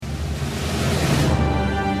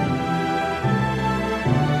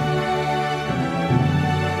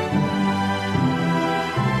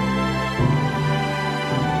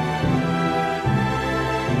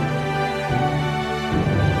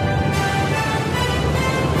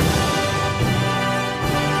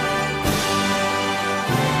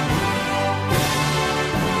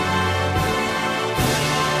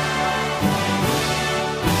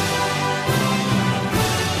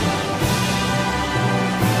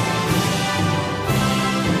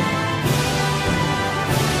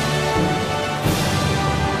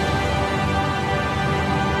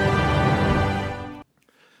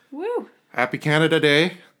Happy Canada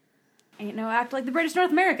Day. Ain't no act like the British North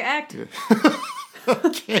America Act.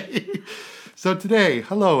 Okay. So today,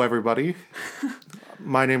 hello everybody.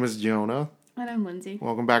 My name is Jonah. And I'm Lindsay.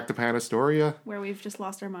 Welcome back to Panastoria. Where we've just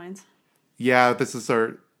lost our minds. Yeah, this is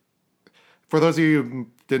our... For those of you who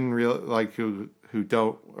didn't who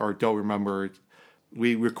don't remember,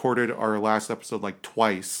 we recorded our last episode like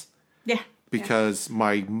twice. Yeah. Because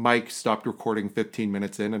my mic stopped recording 15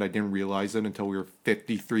 minutes in, and I didn't realize it until we were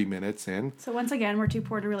 53 minutes in. So once again, we're too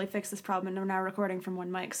poor to really fix this problem, and we're now recording from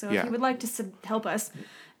one mic. So if you would like to help us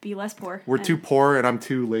be less poor. We're too poor, and I'm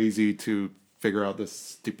too lazy to figure out this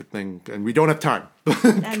stupid thing, and we don't have time.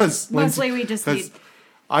 Mostly we just need...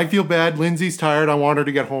 I feel bad. Lindsay's tired. I want her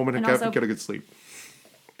to get home and get a good sleep.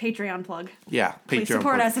 Patreon plug. Yeah, Please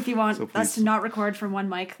support us if you want us to not record from one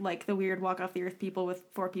mic like the weird Walk Off the Earth people with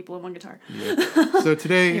 4 people and 1 guitar. Yeah. So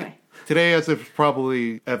today, as it's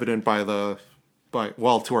probably evident to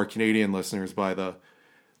our Canadian listeners by the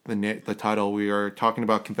title, we are talking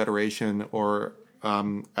about Confederation, or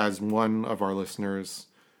as one of our listeners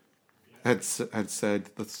had said,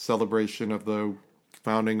 the celebration of the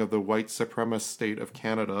founding of the white supremacist state of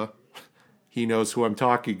Canada. He knows who I'm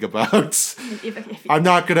talking about. I'm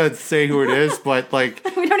not going to say who it is, but like...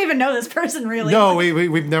 We don't even know this person, really. No,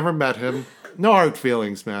 we've never met him. No hard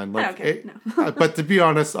feelings, man. Like, okay, no. But to be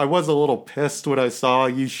honest, I was a little pissed when I saw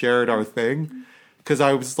you shared our thing. Because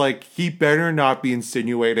I was like, he better not be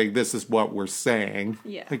insinuating this is what we're saying.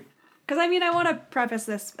 Yeah. Because, I want to preface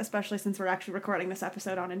this, especially since we're actually recording this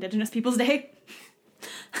episode on Indigenous Peoples Day.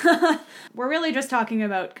 We're really just talking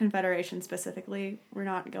about Confederation specifically. We're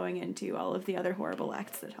not going into all of the other horrible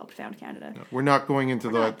acts that helped found Canada. No, we're not going into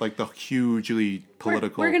the hugely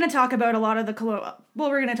political... We're going to talk about a lot of the...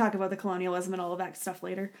 we're going to talk about the colonialism and all of that stuff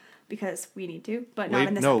later, because we need to, but not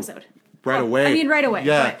in this episode. Right away. Right away.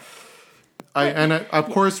 Yeah. Of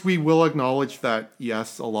course, we will acknowledge that,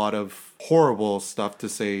 yes, a lot of horrible stuff, to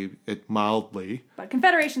say it mildly. But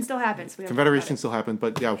Confederation still happens. Confederation still happened,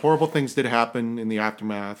 but yeah, horrible things did happen in the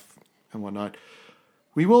aftermath and whatnot.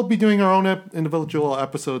 We will be doing our own individual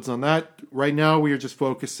episodes on that. Right now, we are just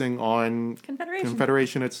focusing on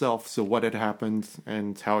Confederation itself. So what had happened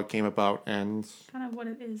and how it came about and... kind of what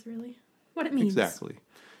it is, really. What it means. Exactly.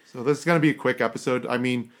 So this is going to be a quick episode.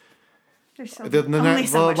 There's so the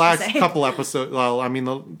much last to say. couple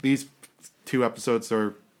episodes, these 2 episodes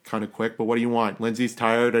are kind of quick, but what do you want? Lindsay's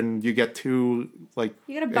tired and you get 2 you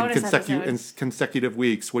get a bonus episode. in consecutive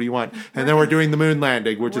weeks. What do you want? And then we're doing the moon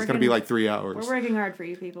landing, which is going to be like 3 hours. We're working hard for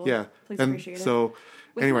you people. Yeah. Please appreciate it. So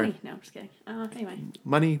anyway. Money. No, I'm just kidding.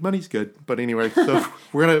 Anyway. Money's good. But anyway, so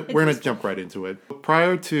we're gonna jump right into it.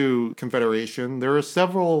 Prior to Confederation, there were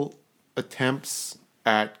several attempts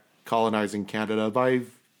at colonizing Canada by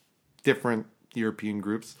different European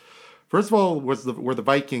groups. First of all, were the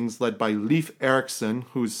Vikings, led by Leif Erikson,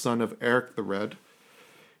 who's son of Eric the Red.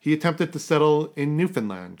 He attempted to settle in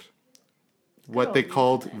Newfoundland, what they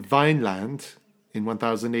called Vineland, in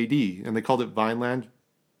 1000 AD, and they called it Vineland.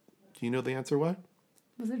 Do you know the answer why?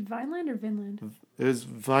 Was it Vineland or Vinland? It is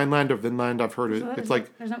Vineland or Vinland. I've heard it. So It's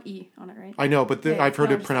like there's no E on it, right? I know, but I've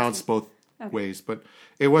heard it pronounced both ways. But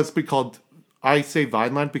it was called. I say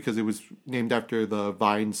Vineland because it was named after the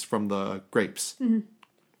vines from the grapes. Mm-hmm.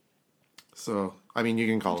 So, you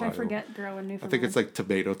can call it. I forget grow in Newfoundland. I think it's like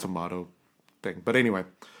tomato thing. But anyway,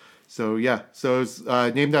 so yeah. So it's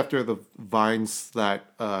named after the vines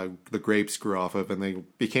that the grapes grew off of, and they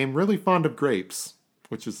became really fond of grapes,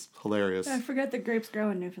 which is hilarious. I forget that grapes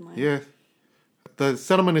grow in Newfoundland. Yeah. The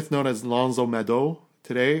settlement is known as Lonzo Meadow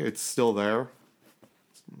today. It's still there,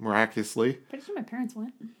 miraculously. Pretty sure my parents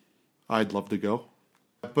went. I'd love to go.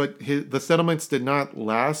 But the settlements did not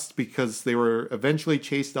last because they were eventually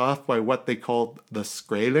chased off by what they called the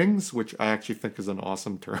Skraelings, which I actually think is an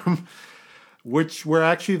awesome term, which were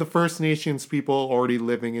actually the First Nations people already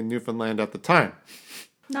living in Newfoundland at the time.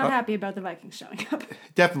 Not happy about the Vikings showing up.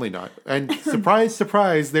 Definitely not. And surprise,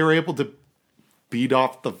 surprise, they were able to beat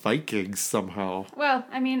off the Vikings somehow. Well,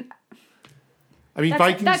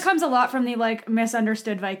 Vikings... that comes a lot from the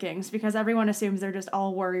misunderstood Vikings, because everyone assumes they're just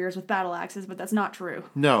all warriors with battle axes, but that's not true.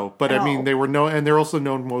 No, but they were and they're also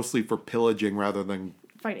known mostly for pillaging rather than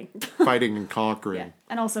fighting and conquering. Yeah.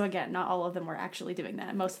 And also, again, not all of them were actually doing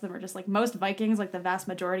that. Most of them are just most Vikings, the vast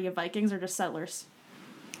majority of Vikings, are just settlers.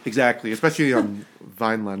 Exactly, especially on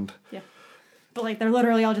Vineland. Yeah. But they're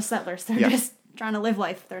literally all just settlers. They're just trying to live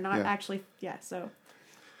life. They're not actually, so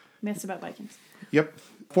myths about Vikings. Yep.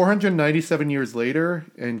 497 years later,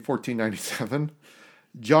 in 1497,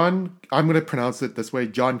 I'm going to pronounce it this way,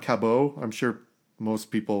 John Cabot. I'm sure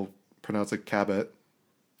most people pronounce it Cabot,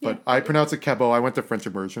 but I pronounce it Cabot. I went to French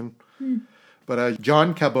immersion. But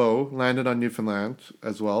John Cabot landed on Newfoundland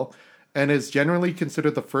as well, and is generally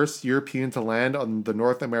considered the first European to land on the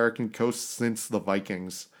North American coast since the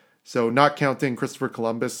Vikings. So not counting Christopher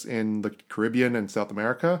Columbus in the Caribbean and South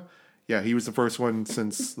America. Yeah, he was the first one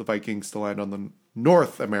since the Vikings to land on the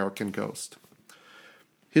North American coast.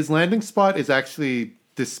 His landing spot is actually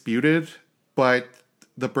disputed, but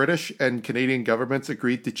the British and Canadian governments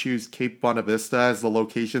agreed to choose Cape Bonavista as the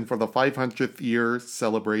location for the 500th year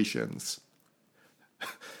celebrations.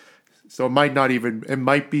 So it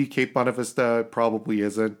might be Cape Bonavista, probably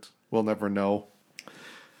isn't. We'll never know.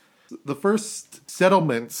 The first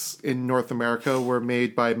settlements in North America were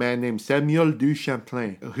made by a man named Samuel du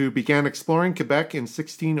Champlain, who began exploring Quebec in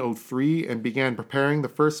 1603 and began preparing the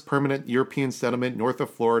first permanent European settlement north of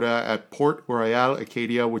Florida at Port Royal,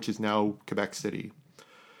 Acadia, which is now Quebec City.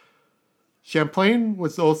 Champlain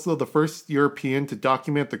was also the first European to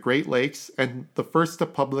document the Great Lakes and the first to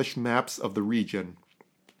publish maps of the region.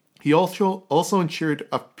 He also ensured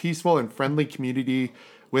a peaceful and friendly community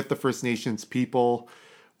with the First Nations people,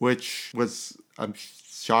 which was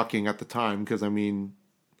shocking at the time because,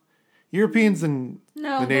 Europeans and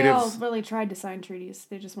the natives... they all really tried to sign treaties.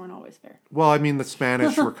 They just weren't always fair. Well, the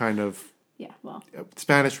Spanish were kind of... Yeah, well...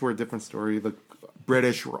 Spanish were a different story. The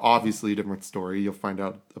British were obviously a different story. You'll find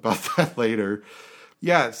out about that later.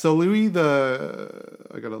 Yeah, so Louis XIII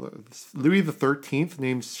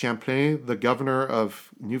named Champlain the governor of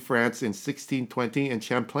New France in 1620, and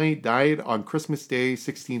Champlain died on Christmas Day,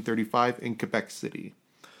 1635, in Quebec City.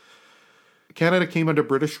 Canada came under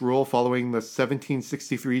British rule following the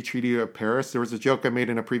 1763 Treaty of Paris. There was a joke I made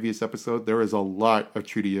in a previous episode. There is a lot of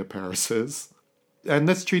Treaty of Parises. And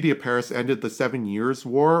this Treaty of Paris ended the 7 Years'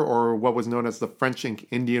 War, or what was known as the French and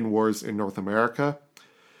Indian Wars in North America.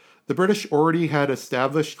 The British already had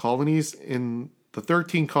established colonies in the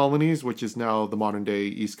 13 colonies, which is now the modern-day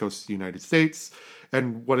East Coast of the United States,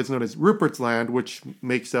 and what is known as Rupert's Land, which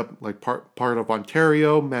makes up part of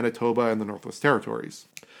Ontario, Manitoba, and the Northwest Territories.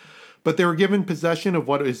 But they were given possession of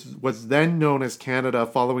what was then known as Canada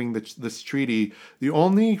following this treaty. The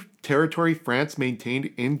only territory France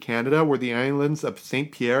maintained in Canada were the islands of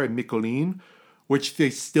Saint Pierre and Miquelon, which they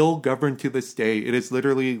still govern to this day. It is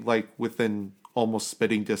literally within almost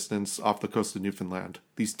spitting distance off the coast of Newfoundland.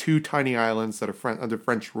 These two tiny islands that are under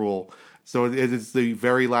French rule. So it is the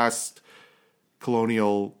very last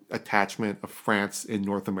colonial attachment of France in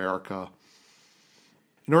North America.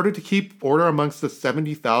 In order to keep order amongst the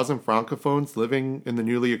 70,000 Francophones living in the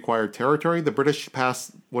newly acquired territory, the British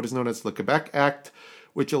passed what is known as the Quebec Act,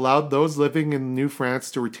 which allowed those living in New France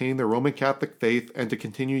to retain their Roman Catholic faith and to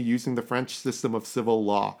continue using the French system of civil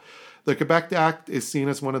law. The Quebec Act is seen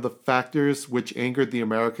as one of the factors which angered the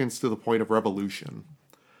Americans to the point of revolution.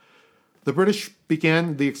 The British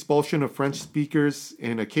began the expulsion of French speakers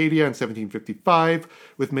in Acadia in 1755,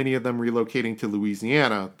 with many of them relocating to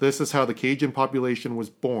Louisiana. This is how the Cajun population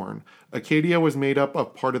was born. Acadia was made up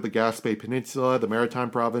of part of the Gaspé Peninsula, the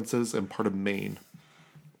Maritime Provinces, and part of Maine.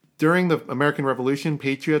 During the American Revolution,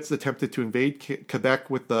 patriots attempted to invade Quebec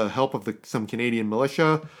with the help of some Canadian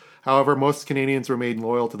militia. However, most Canadians remained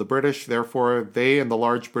loyal to the British. Therefore, they and the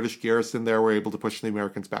large British garrison there were able to push the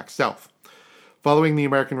Americans back south. Following the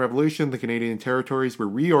American Revolution, the Canadian territories were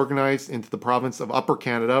reorganized into the province of Upper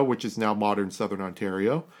Canada, which is now modern southern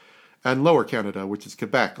Ontario, and Lower Canada, which is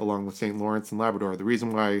Quebec, along with St. Lawrence and Labrador. The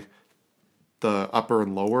reason why the upper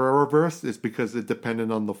and lower are reversed is because it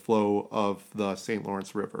depended on the flow of the St.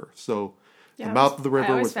 Lawrence River. So the mouth of the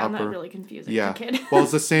river was upper. I always found that really confusing as a kid. Well,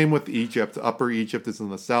 it's the same with Egypt. Upper Egypt is in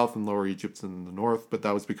the south and Lower Egypt's in the north, but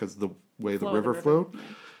that was because of the way the river flowed.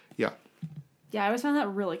 Yeah. Yeah, I always found that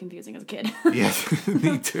really confusing as a kid. Yes,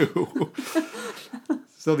 me too.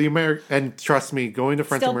 So and trust me, going to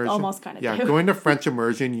French immersion, almost kind of going to French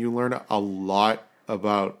immersion, you learn a lot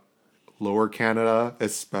about Lower Canada,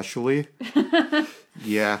 especially.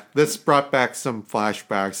 Yeah, this brought back some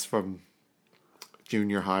flashbacks from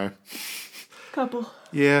junior high. Couple.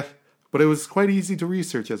 Yeah, but it was quite easy to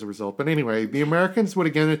research as a result. But anyway, the Americans would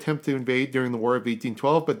again attempt to invade during the War of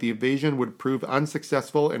 1812, but the invasion would prove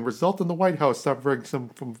unsuccessful and result in the White House suffering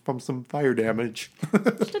from some fire damage.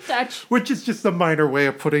 Just a touch. Which is just a minor way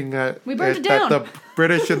of putting we burned it down. That the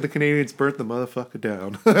British and the Canadians burnt the motherfucker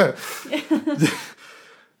down.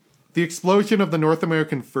 The explosion of the North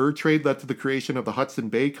American fur trade led to the creation of the Hudson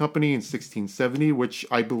Bay Company in 1670, which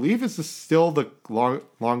I believe is still the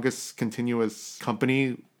longest continuous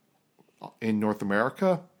company in North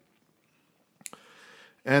America,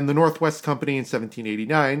 and the Northwest Company in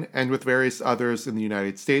 1789, and with various others in the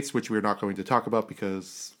United States, which we're not going to talk about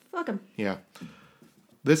because... Fuck 'em. Yeah.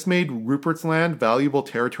 This made Rupert's Land valuable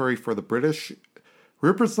territory for the British.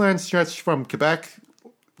 Rupert's Land stretched from the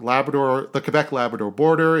Quebec-Labrador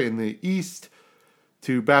border in the east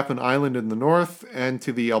to Baffin Island in the north and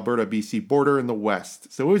to the Alberta-BC border in the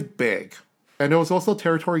west. So it was big. And it was also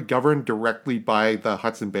territory governed directly by the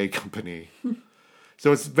Hudson Bay Company.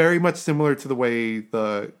 So it's very much similar to the way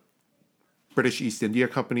the British East India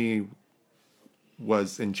Company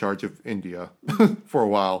was in charge of India for a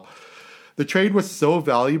while. The trade was so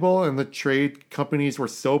valuable and the trade companies were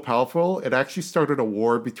so powerful, it actually started a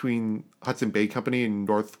war between Hudson Bay Company and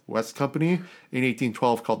Northwest Company in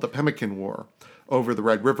 1812 called the Pemmican War over the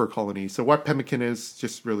Red River colony. So what pemmican is,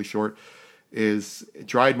 just really short, is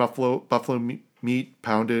dried buffalo meat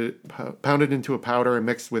pounded into a powder and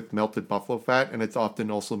mixed with melted buffalo fat, and it's often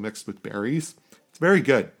also mixed with berries. It's very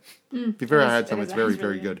good. If you've ever had some, it's very,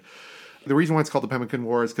 very good. The reason why it's called the Pemmican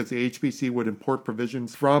War is because the HBC would import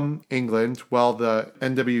provisions from England while the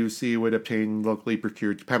NWC would obtain locally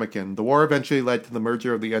procured pemmican. The war eventually led to the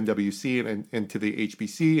merger of the NWC and into the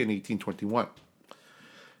HBC in 1821.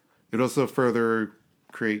 It also further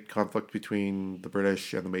create conflict between the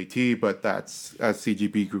British and the Métis, but that's, as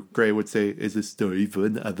C.G.B. Gray would say, is a story for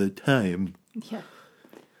another time. Yeah.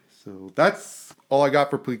 So that's all I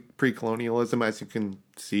got for pre-colonialism. As you can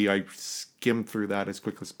see, I skimmed through that as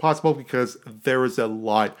quickly as possible because there was a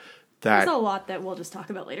lot that... There's a lot that we'll just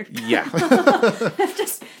talk about later. Yeah.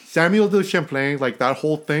 Samuel de Champlain, like that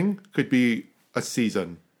whole thing could be a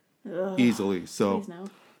season. Ugh, easily. So please no.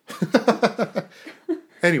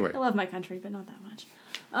 Anyway. I love my country, but not that much.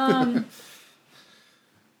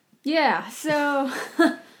 Yeah, so...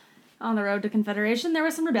 On the road to Confederation, there were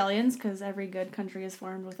some rebellions, because every good country is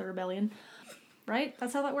formed with a rebellion. Right?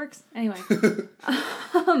 That's how that works? Anyway.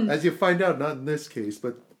 As you find out, not in this case,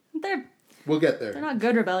 but we'll get there. They're not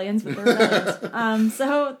good rebellions, but they're rebellions.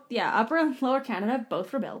 So, yeah, Upper and Lower Canada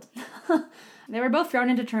both rebelled. They were both thrown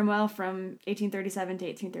into turmoil from 1837 to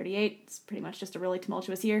 1838. It's pretty much just a really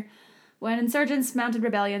tumultuous year, when insurgents mounted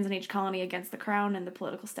rebellions in each colony against the crown and the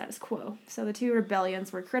political status quo. So the two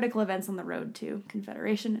rebellions were critical events on the road to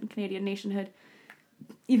Confederation and Canadian nationhood,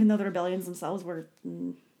 even though the rebellions themselves were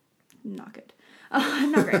not good.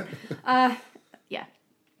 Not great. Yeah.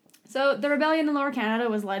 So the rebellion in Lower Canada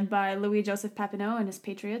was led by Louis-Joseph Papineau and his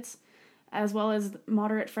Patriots, as well as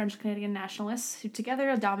moderate French-Canadian nationalists, who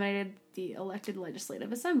together dominated the elected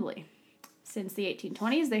Legislative Assembly. Since the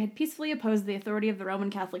 1820s, they had peacefully opposed the authority of the Roman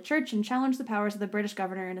Catholic Church and challenged the powers of the British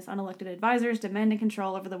governor and his unelected advisors, demanding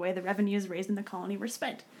control over the way the revenues raised in the colony were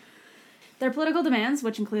spent. Their political demands,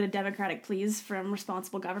 which included democratic pleas from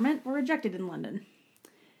responsible government, were rejected in London.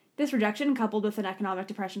 This rejection, coupled with an economic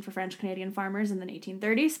depression for French-Canadian farmers in the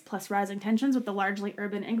 1830s, plus rising tensions with the largely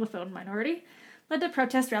urban Anglophone minority, led to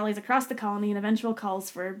protest rallies across the colony and eventual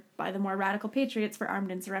calls by the more radical patriots for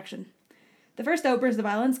armed insurrection. The first outburst of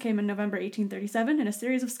violence came in November 1837 in a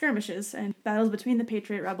series of skirmishes and battles between the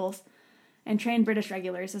Patriot rebels and trained British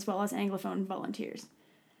regulars as well as Anglophone volunteers.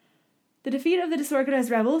 The defeat of the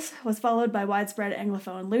disorganized rebels was followed by widespread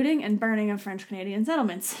Anglophone looting and burning of French-Canadian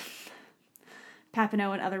settlements.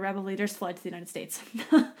 Papineau and other rebel leaders fled to the United States.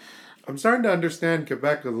 I'm starting to understand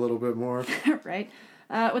Quebec a little bit more. Right.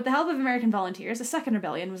 With the help of American volunteers, a second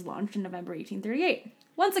rebellion was launched in November 1838.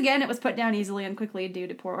 Once again, it was put down easily and quickly due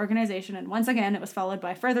to poor organization, and once again, it was followed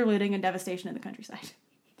by further looting and devastation in the countryside.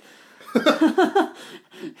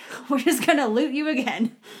 We're just gonna loot you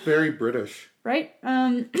again. Very British. Right?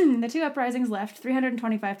 The two uprisings left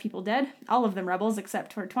 325 people dead, all of them rebels,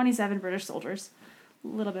 except for 27 British soldiers. A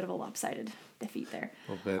little bit of a lopsided defeat there.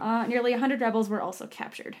 A little bit. Nearly 100 rebels were also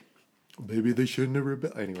captured. Maybe they shouldn't have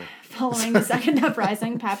rebelled. Anyway. Following the second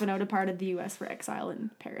uprising, Papineau departed the U.S. for exile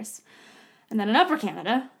in Paris. And then in Upper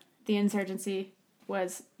Canada, the insurgency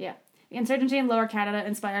in Lower Canada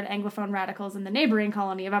inspired Anglophone radicals in the neighboring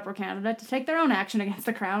colony of Upper Canada to take their own action against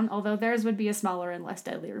the crown, although theirs would be a smaller and less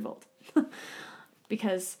deadly revolt.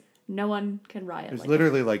 Because no one can riot. It's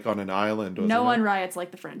literally like on an island. No one riots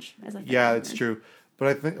like the French. Yeah, it's true. But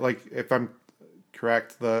I think, like, if I'm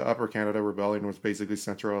correct, the Upper Canada Rebellion was basically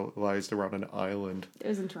centralized around an island. It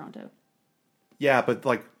was in Toronto. Yeah, but,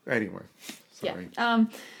 like, anyway. Sorry. Yeah.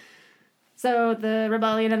 So the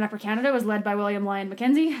rebellion in Upper Canada was led by William Lyon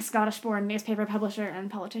Mackenzie, a Scottish-born newspaper publisher and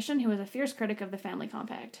politician who was a fierce critic of the Family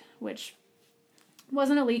Compact, which was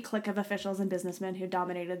an elite clique of officials and businessmen who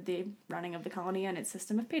dominated the running of the colony and its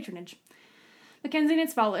system of patronage. Mackenzie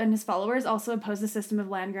and his followers also opposed the system of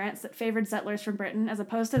land grants that favored settlers from Britain as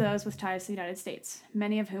opposed to those with ties to the United States,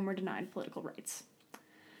 many of whom were denied political rights.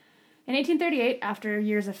 In 1838, after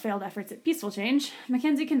years of failed efforts at peaceful change,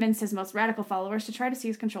 Mackenzie convinced his most radical followers to try to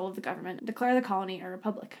seize control of the government and declare the colony a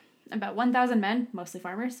republic. About 1,000 men, mostly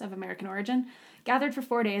farmers of American origin, gathered for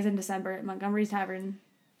 4 days in December at Montgomery's Tavern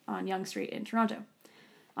on Yonge Street in Toronto.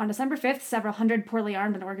 On December 5th, several hundred poorly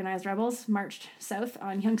armed and organized rebels marched south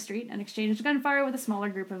on Yonge Street and exchanged gunfire with a smaller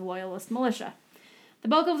group of loyalist militia. The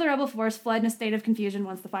bulk of the rebel force fled in a state of confusion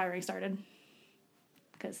once the firing started.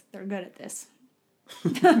 Because they're good at this.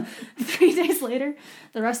 3 days later,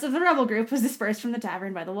 the rest of the rebel group was dispersed from the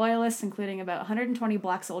tavern by the loyalists, including about 120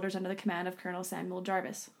 black soldiers under the command of Colonel Samuel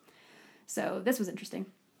Jarvis. So this was interesting.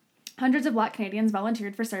 Hundreds of black Canadians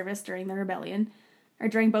volunteered for service during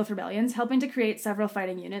both rebellions, helping to create several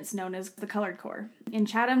fighting units known as the Colored Corps in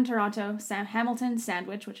Chatham, Toronto, Hamilton,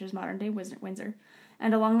 Sandwich, which is modern-day Windsor,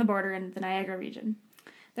 and along the border in the Niagara region.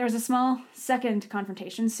 There was a small second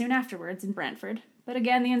confrontation soon afterwards in Brantford, but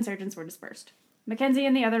again the insurgents were dispersed. Mackenzie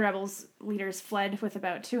and the other rebels' leaders fled with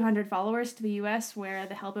about 200 followers to the U.S., where,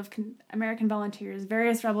 the help of American volunteers,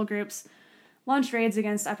 various rebel groups launched raids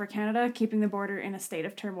against Upper Canada, keeping the border in a state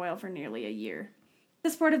of turmoil for nearly a year. With the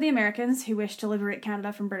support of the Americans, who wished to liberate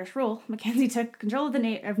Canada from British rule, Mackenzie took control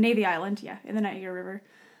of Navy Island, in the Niagara River,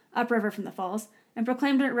 upriver from the falls, and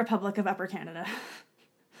proclaimed a Republic of Upper Canada.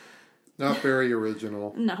 Not very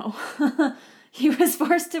original. No. He was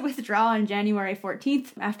forced to withdraw on January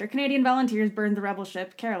 14th after Canadian volunteers burned the rebel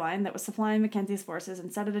ship Caroline that was supplying Mackenzie's forces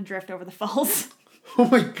and set it adrift over the falls. Oh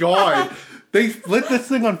my god! They lit this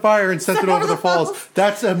thing on fire and sent it over the falls.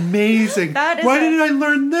 That's amazing. Why didn't I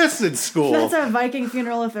learn this in school? That's a Viking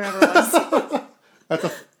funeral if there ever was. That's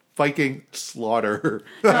a Viking slaughter.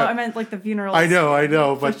 No, I meant like the funeral. I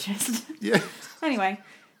know, but just... yeah. Anyway,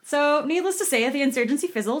 so needless to say, the insurgency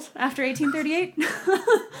fizzled after 1838.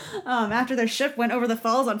 After their ship went over the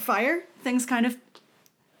falls on fire, things kind of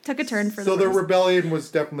took a turn for the worse. So the worse. rebellion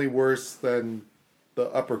was definitely worse than the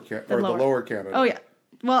the lower Canada. Oh yeah.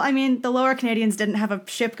 Well, I mean, the lower Canadians didn't have a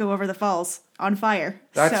ship go over the falls on fire.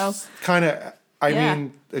 That's kind of. I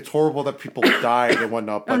mean, it's horrible that people died and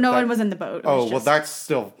whatnot. But no one was in the boat. Well, that's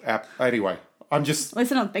still anyway. I'm just. At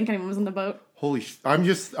least I don't think anyone was in the boat. I'm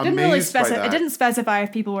just amazed by that. It didn't specify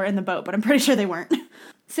if people were in the boat, but I'm pretty sure they weren't.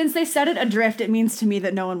 Since they set it adrift, it means to me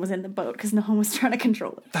that no one was in the boat because no one was trying to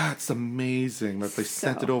control it. That's amazing that they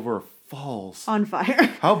sent it over falls. On fire.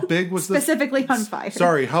 How big was this? Specifically on fire.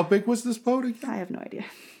 Sorry, how big was this boat again? I have no idea.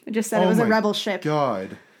 It just said it was a rebel ship.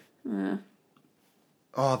 God.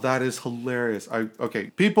 Oh, that is hilarious.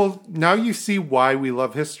 Okay, people, now you see why we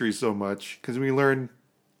love history so much, because we learn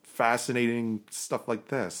fascinating stuff like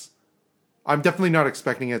this. I'm definitely not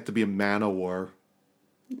expecting it to be a man of war.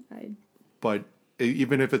 But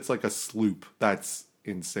even if it's like a sloop, that's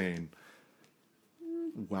insane.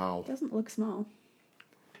 Wow. It doesn't look small.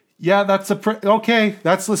 Yeah, that's okay.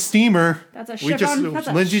 That's the steamer. That's a ship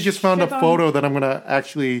Lindsay just found a photo that I'm gonna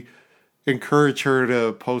actually encourage her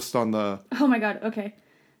to post on the. Oh my god. Okay,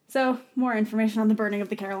 so more information on the burning of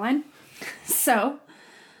the Caroline. So,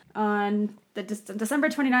 on the December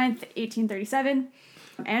 29th, 1837,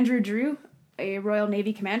 Andrew Drew, a Royal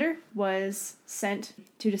Navy commander, was sent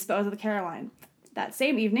to dispose of the Caroline. That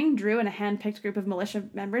same evening, Drew and a hand-picked group of militia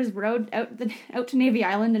members rowed out to Navy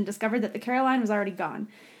Island and discovered that the Caroline was already gone.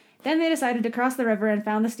 Then they decided to cross the river and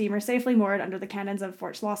found the steamer safely moored under the cannons of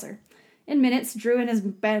Fort Schlosser. In minutes, Drew and his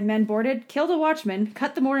men boarded, killed a watchman,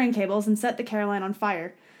 cut the mooring cables, and set the Caroline on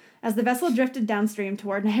fire. As the vessel drifted downstream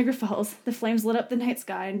toward Niagara Falls, the flames lit up the night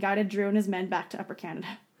sky and guided Drew and his men back to Upper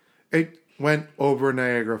Canada. It went over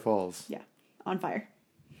Niagara Falls. Yeah, on fire.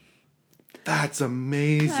 That's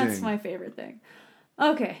amazing. That's my favorite thing.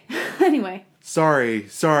 Okay, anyway. Sorry,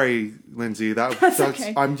 Lindsay. That's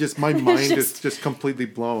okay. My mind is just completely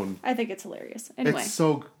blown. I think it's hilarious. Anyway. It's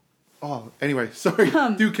so... Oh, anyway, sorry.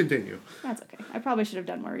 Do continue. That's okay. I probably should have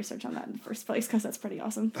done more research on that in the first place because that's pretty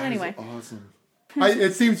awesome. But anyway. Awesome.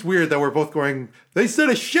 It seems weird that we're both going, they set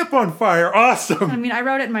a ship on fire. Awesome. I mean, I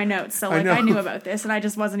wrote it in my notes, so I knew about this and I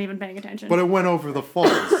just wasn't even paying attention. But it went over the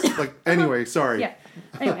falls. Anyway, sorry. Yeah.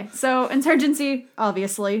 Anyway, so insurgency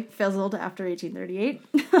obviously fizzled after 1838.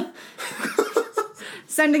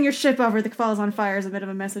 Sending your ship over the falls on fire is a bit of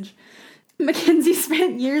a message. Mackenzie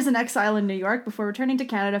spent years in exile in New York before returning to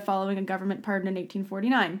Canada following a government pardon in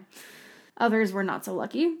 1849. Others were not so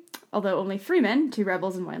lucky. Although only 3 men, 2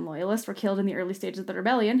 rebels and 1 loyalist, were killed in the early stages of the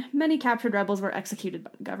rebellion, many captured rebels were executed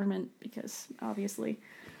by the government because, obviously,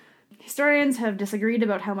 historians have disagreed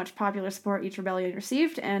about how much popular support each rebellion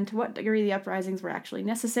received and to what degree the uprisings were actually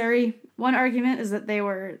necessary. One argument is that they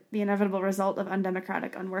were the inevitable result of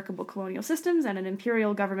undemocratic, unworkable colonial systems and an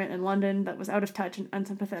imperial government in London that was out of touch and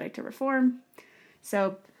unsympathetic to reform.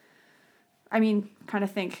 So, I mean, kind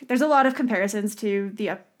of think there's a lot of comparisons to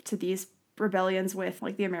these rebellions with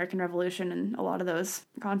like the American Revolution and a lot of those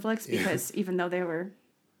conflicts because even though they were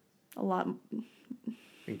a lot,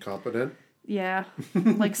 Incompetent. yeah,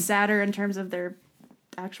 like sadder in terms of their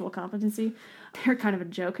actual competency. They're kind of a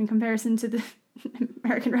joke in comparison to the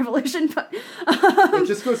American Revolution, but It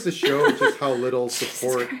just goes to show just how little Jesus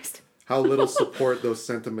support, Christ. those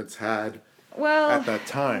sentiments had Well, at that I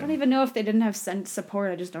time. don't even know if they didn't have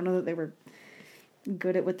support. I just don't know that they were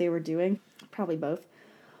good at what they were doing. Probably both.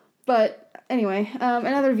 But anyway,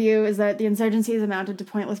 another view is that the insurgency has amounted to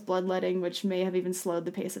pointless bloodletting, which may have even slowed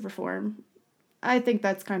the pace of reform. I think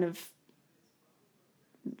that's kind of...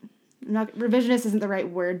 revisionist isn't the right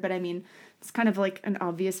word, but I mean, it's kind of like an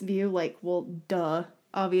obvious view. Like, well, duh.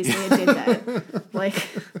 Obviously it did that. Like,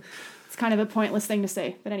 it's kind of a pointless thing to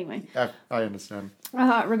say. But anyway. I understand.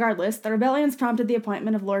 Regardless, the rebellions prompted the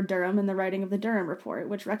appointment of Lord Durham and the writing of the Durham Report,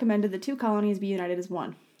 which recommended the two colonies be united as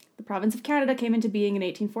one. The province of Canada came into being in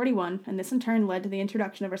 1841, and this in turn led to the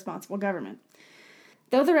introduction of responsible government.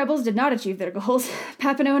 Though the rebels did not achieve their goals,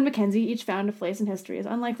 Papineau and Mackenzie each found a place in history as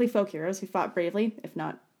unlikely folk heroes who fought bravely, if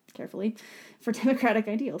not carefully, for democratic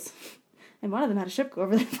ideals. And one of them had a ship go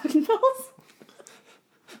over their fucking falls.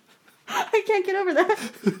 I can't get over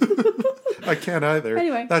that. I can't either.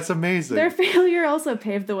 Anyway. That's amazing. Their failure also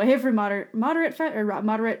paved the way for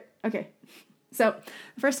moderate. Okay. So,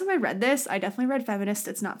 the first time I read this, I definitely read feminist.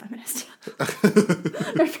 It's not feminist.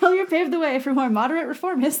 Their failure paved the way for more moderate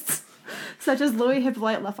reformists, such as Louis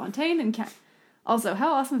Hippolyte Lafontaine and Also,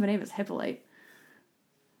 how awesome of a name is Hippolyte?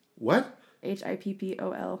 What?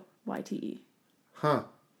 Hippollyte. Huh.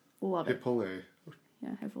 Love it. Hippolyte.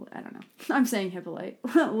 Yeah, Hippolyte. I don't know. I'm saying Hippolyte.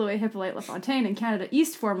 Louis Hippolyte Lafontaine in Canada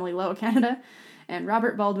East, formerly Lower Canada, and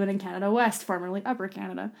Robert Baldwin in Canada West, formerly Upper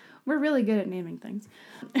Canada. We're really good at naming things.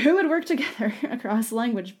 Who would work together across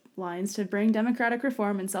language lines to bring democratic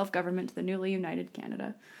reform and self-government to the newly united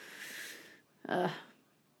Canada.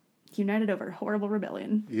 United over a horrible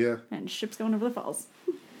rebellion. Yeah. And ships going over the falls.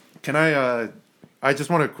 Can I just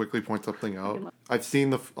want to quickly point something out. I've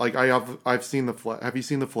seen I've seen the flag. Have you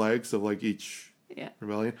seen the flags of like each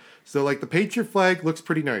rebellion? So like the Patriot flag looks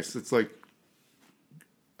pretty nice. It's like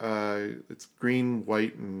it's green,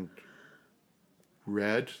 white, and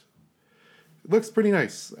red. It looks pretty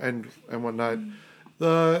nice and whatnot.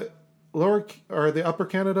 The lower or the Upper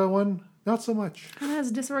Canada one, not so much. Kind of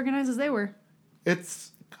as disorganized as they were.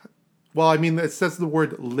 It's I mean, it says the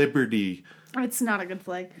word liberty. It's not a good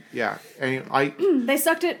flag. Yeah, and They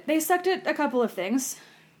sucked it a couple of things.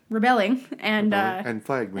 Rebelling and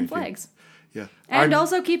flag making. and flags. Yeah. And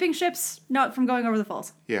also keeping ships not from going over the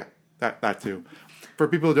falls. Yeah, that too. For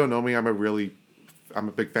people who don't know me, I'm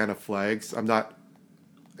a big fan of flags. I'm not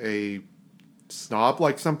a snob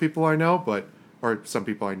like some people I know, or some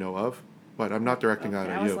people I know of, but I'm not directing that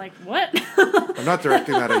at you. I was like, what? I'm not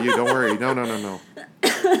directing that at you. Don't worry. No.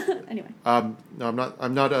 Anyway. No,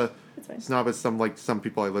 I'm not a That's fine. snob as some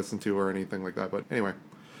people I listen to or anything like that. But anyway,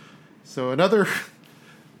 so another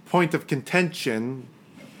point of contention,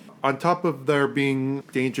 on top of there being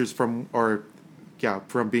dangers from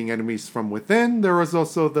being enemies from within, there was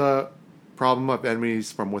also the problem of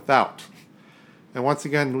enemies from without. And once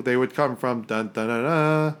again, they would come from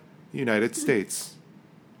United States.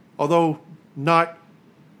 Although not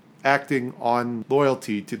acting on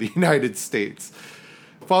loyalty to the United States.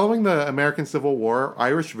 Following the American Civil War,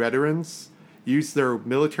 Irish veterans used their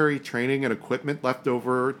military training and equipment left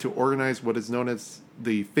over to organize what is known as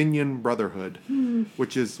the Fenian Brotherhood,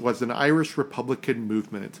 which was an Irish Republican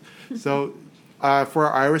movement. So, for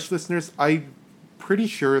our Irish listeners, I'm pretty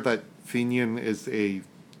sure that Fenian is a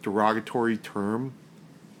derogatory term.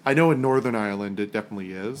 I know in Northern Ireland it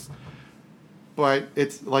definitely is. But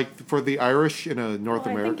it's like for the Irish in North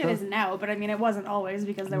America. I think it is now, but I mean it wasn't always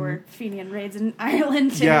because there were Fenian raids in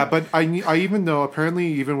Ireland too. Yeah, but I even know apparently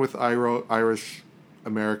even with Irish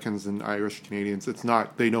Americans and Irish Canadians, it's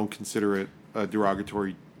not. They don't consider it a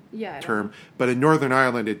derogatory term. But in Northern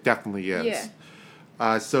Ireland, it definitely is.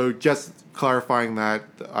 Yeah. So just clarifying that,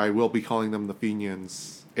 I will be calling them the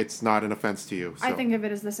Fenians. It's not an offense to you. So. I think of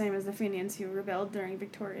it as the same as the Fenians who rebelled during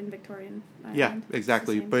Victorian Ireland. Yeah,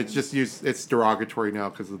 exactly. But it's just used. It's derogatory now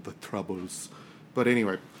because of the Troubles. But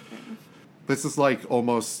anyway, this is like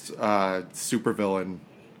almost a supervillain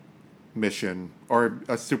mission or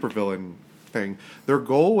a supervillain thing. Their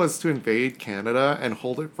goal was to invade Canada and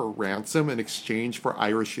hold it for ransom in exchange for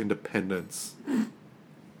Irish independence.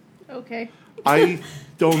 Okay. I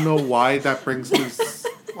don't know why that brings me.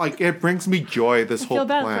 Like, it brings me joy, this whole plan.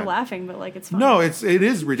 I feel bad for laughing, but, like, it's fun. No, it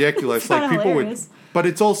is ridiculous. It's like, people hilarious. But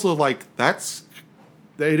it's also, like,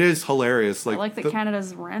 it is hilarious. Like, I like that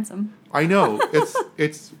Canada's ransom. I know. It's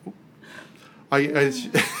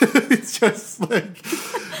just, like,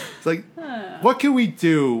 It's like, what can we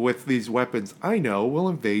do with these weapons? I know, we'll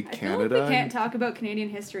invade I Canada. feel like we can't talk about Canadian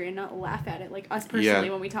history and not laugh at it, like us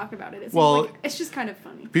personally when we talk about it. It's just kind of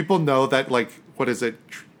funny. People know that, like, what is it?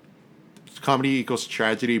 Comedy equals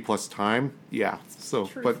tragedy plus time. Yeah. So,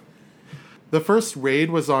 Truth. But the first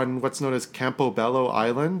raid was on what's known as Campobello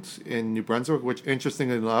Island in New Brunswick, which,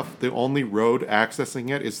 interestingly enough, the only road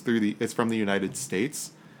accessing it is from the United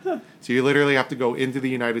States. So you literally have to go into the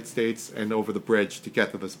United States and over the bridge to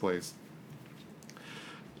get to this place.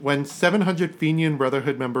 When 700 Fenian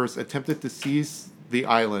Brotherhood members attempted to seize the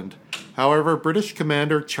island, however, British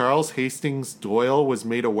commander Charles Hastings Doyle was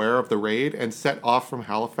made aware of the raid and set off from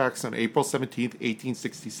Halifax on April 17,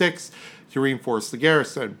 1866, to reinforce the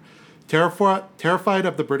garrison. Terrified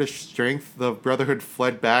of the British strength, the Brotherhood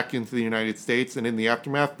fled back into the United States, and in the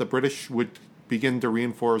aftermath, the British would begin to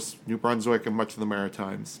reinforce New Brunswick and much of the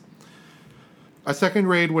Maritimes. A second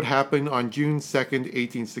raid would happen on June 2nd,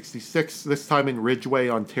 1866, this time in Ridgeway,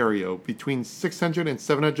 Ontario. Between 600 and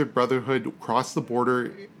 700 Brotherhood crossed the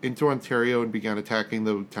border into Ontario and began attacking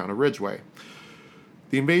the town of Ridgeway.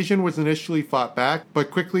 The invasion was initially fought back, but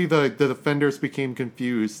quickly the defenders became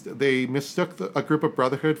confused. They mistook a group of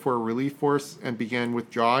Brotherhood for a relief force and began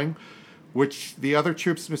withdrawing, which the other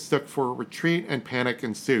troops mistook for a retreat, and panic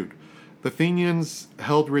ensued. The Fenians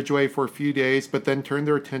held Ridgeway for a few days, but then turned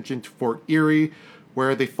their attention to Fort Erie,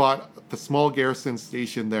 where they fought the small garrison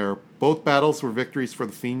stationed there. Both battles were victories for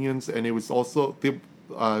the Fenians, and it was also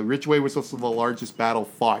Ridgeway was also the largest battle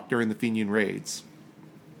fought during the Fenian raids.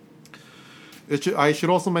 I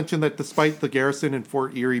should also mention that despite the garrison in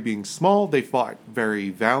Fort Erie being small, they fought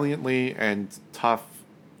very valiantly and tough,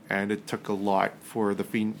 and it took a lot for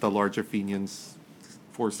the larger Fenians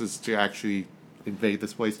forces to actually invade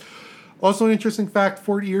this place. Also, an interesting fact,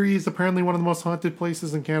 Fort Erie is apparently one of the most haunted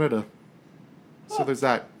places in Canada. So there's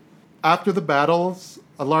that. After the battles,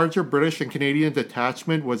 a larger British and Canadian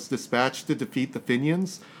detachment was dispatched to defeat the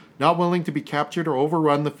Fenians. Not willing to be captured or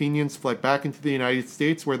overrun, the Fenians fled back into the United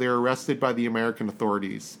States, where they were arrested by the American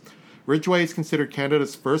authorities. Ridgeway is considered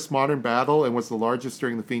Canada's first modern battle and was the largest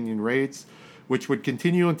during the Fenian raids, which would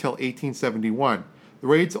continue until 1871. The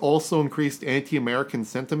raids also increased anti-American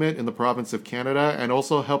sentiment in the province of Canada and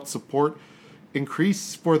also helped support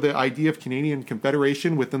increase for the idea of Canadian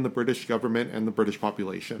Confederation within the British government and the British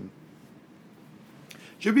population.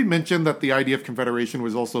 Should be mentioned that the idea of Confederation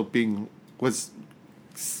was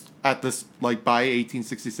at this, like, by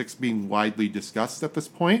 1866 being widely discussed at this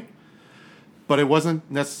point, but it wasn't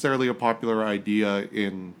necessarily a popular idea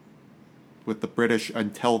with the British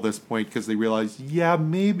until this point, because they realized,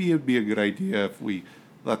 maybe it'd be a good idea if we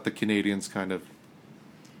let the Canadians kind of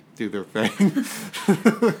do their thing.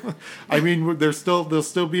 I mean, there'll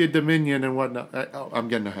still be a Dominion and whatnot. I'm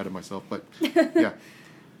getting ahead of myself, but yeah.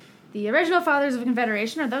 The original Fathers of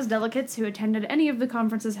Confederation are those delegates who attended any of the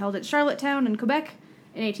conferences held at Charlottetown in Quebec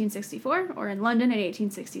in 1864 or in London in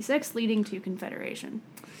 1866, leading to Confederation.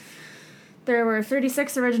 There were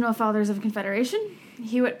 36 original Fathers of Confederation.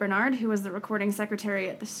 Hewitt Bernard, who was the recording secretary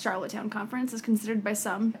at the Charlottetown Conference, is considered by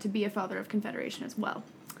some to be a Father of Confederation as well.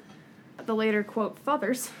 The later, quote,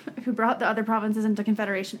 Fathers, who brought the other provinces into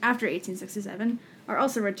Confederation after 1867, are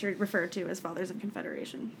also referred to as Fathers of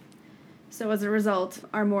Confederation. So as a result,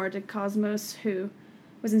 Armor de Cosmos, who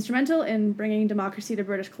was instrumental in bringing democracy to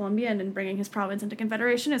British Columbia and in bringing his province into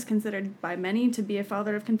Confederation, is considered by many to be a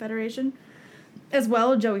Father of Confederation. As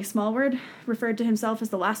well, Joey Smallwood referred to himself as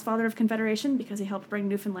the last Father of Confederation because he helped bring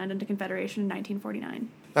Newfoundland into Confederation in 1949.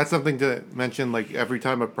 That's something to mention. Like, every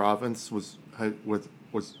time a province was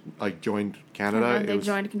like joined Canada, they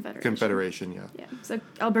joined Confederation. Confederation, yeah. Yeah. So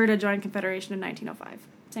Alberta joined Confederation in 1905.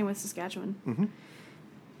 Same with Saskatchewan. Mm-hmm.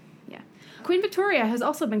 Yeah. Queen Victoria has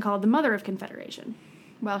also been called the Mother of Confederation.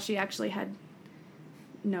 Well, she actually had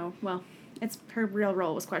her real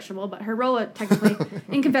role was questionable, but her role technically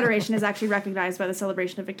in Confederation is actually recognized by the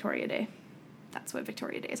celebration of Victoria Day. That's what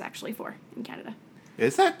Victoria Day is actually for in Canada.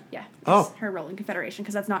 Is that? Yeah. Oh. Her role in Confederation,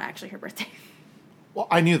 because that's not actually her birthday. Well,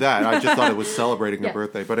 I knew that. I just thought it was celebrating her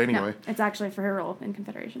birthday. But anyway. No, it's actually for her role in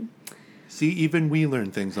Confederation. See, even we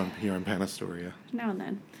learn things here on Panastoria. Now and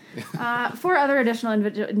then. 4 other additional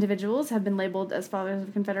individuals have been labeled as Fathers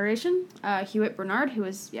of Confederation. Hewitt Bernard, who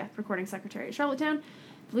was recording secretary at Charlottetown.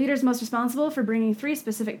 The leaders most responsible for bringing 3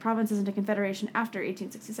 specific provinces into Confederation after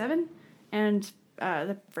 1867. And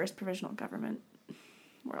the first provisional government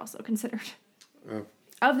were also considered.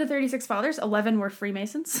 Of the 36 fathers, 11 were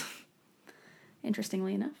Freemasons.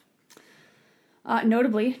 Interestingly enough.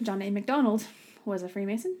 Notably, John A. MacDonald was a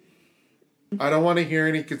Freemason. I don't want to hear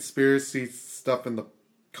any conspiracy stuff in the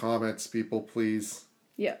comments, people, please.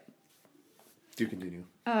 Yeah. Do continue.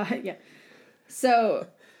 Yeah. So,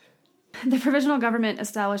 The provisional government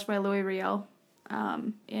established by Louis Riel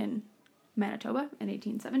in Manitoba in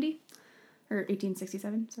 1870, or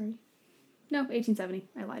 1867, sorry. No, 1870,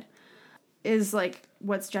 I lied. Is like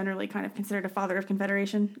what's generally kind of considered a father of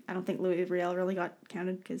Confederation. I don't think Louis Riel really got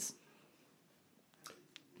counted because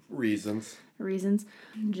reasons,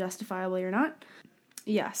 justifiably or not.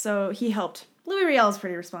 Yeah, so he helped. Louis Riel is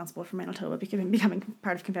pretty responsible for Manitoba becoming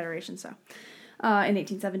part of Confederation, so in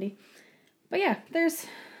 1870. But yeah, there's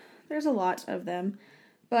a lot of them.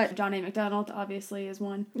 But John A. Macdonald obviously is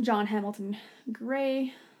one. John Hamilton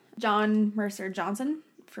Gray, John Mercer Johnson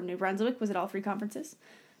from New Brunswick was at all three conferences.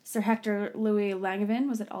 Sir Hector Louis Langevin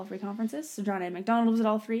was at all three conferences. Sir John A. Macdonald was at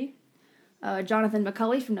all three. Jonathan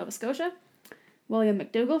McCully from Nova Scotia. William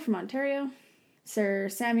McDougall from Ontario. Sir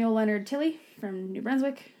Samuel Leonard Tilley from New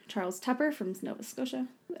Brunswick. Charles Tupper from Nova Scotia.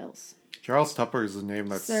 Who else? Charles Tupper is the name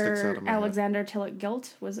that sticks out of my head. Alexander Tillet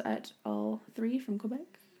Gelt was at all three from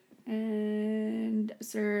Quebec. And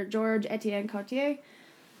Sir George Etienne Cotier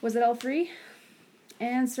was at all three.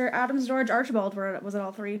 And Sir Adams George Archibald was at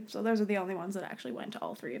all three. So those are the only ones that actually went to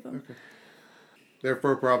all three of them. Okay.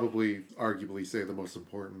 Therefore, probably, arguably, say the most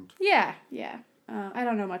important. Yeah. I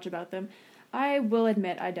don't know much about them. I will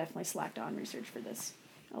admit I definitely slacked on research for this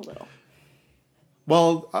a little.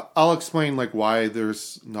 Well, I'll explain why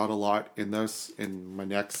there's not a lot in this in my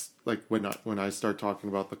next when I start talking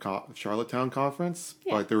about the Charlottetown conference.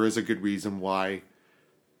 Yeah. But there is a good reason why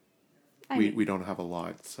we don't have a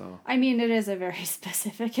lot. So I mean, it is a very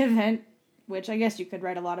specific event, which I guess you could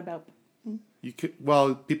write a lot about. You could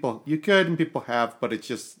and people have, but it's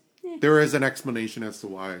just there is an explanation as to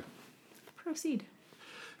why. Proceed.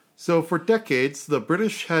 So for decades, the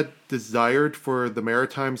British had desired for the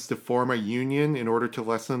Maritimes to form a union in order to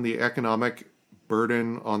lessen the economic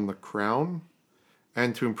burden on the Crown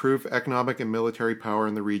and to improve economic and military power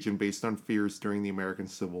in the region based on fears during the American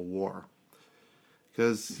Civil War.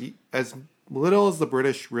 Because as little as the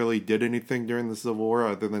British really did anything during the Civil War,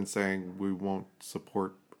 other than saying we won't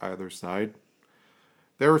support either side,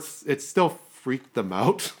 it still freaked them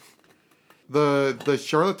out. The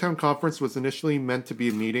Charlottetown Conference was initially meant to be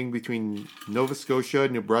a meeting between Nova Scotia,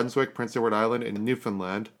 New Brunswick, Prince Edward Island, and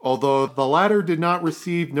Newfoundland, although the latter did not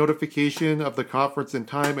receive notification of the conference in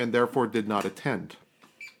time and therefore did not attend,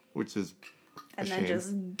 which is and a then shame.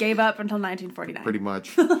 Just gave up until 1949. Pretty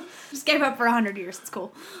much. Just gave up for 100 years. It's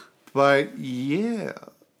cool. But yeah.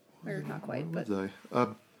 Or not quite, but... so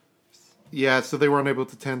they were unable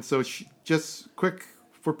to attend. So just quick...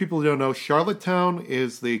 For people who don't know, Charlottetown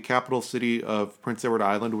is the capital city of Prince Edward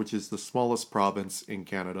Island, which is the smallest province in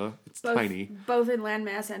Canada. It's tiny. Both in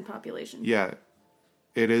landmass and population. Yeah.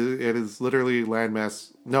 It is literally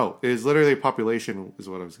landmass. No, it is literally a population, is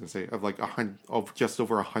what I was going to say, of just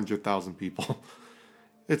over 100,000 people.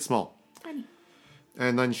 It's small. Tiny.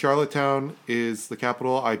 And then Charlottetown is the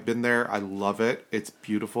capital. I've been there. I love it. It's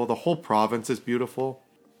beautiful. The whole province is beautiful.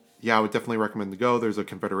 Yeah, I would definitely recommend to go. There's a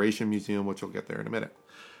Confederation Museum, which we'll get there in a minute.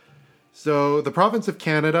 So the province of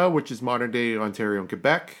Canada, which is modern-day Ontario and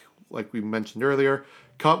Quebec, like we mentioned earlier,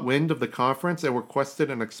 caught wind of the conference and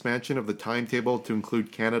requested an expansion of the timetable to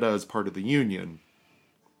include Canada as part of the Union.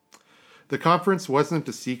 The conference wasn't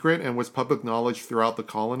a secret and was public knowledge throughout the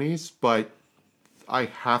colonies, but I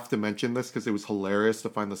have to mention this because it was hilarious to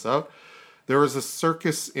find this out. There was a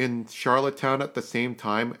circus in Charlottetown at the same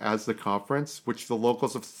time as the conference, which the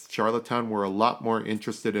locals of Charlottetown were a lot more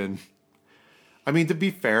interested in. I mean, to be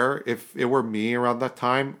fair, if it were me around that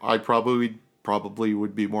time, I probably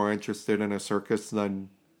would be more interested in a circus than...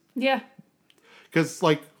 Yeah. Because,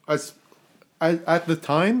 at the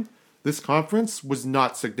time, this conference was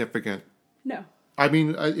not significant. No. I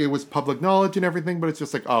mean, it was public knowledge and everything, but it's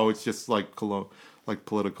just it's just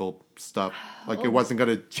political stuff. It wasn't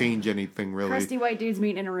going to change anything, really. Crusty white dudes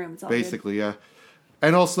meeting in a room. It's all basically, good. Yeah.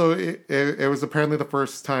 And also, it was apparently the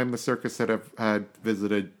first time the circus had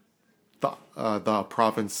visited the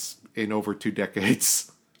province in over 2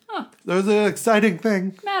 decades. Huh. That was an exciting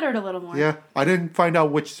thing. Mattered a little more. Yeah. I didn't find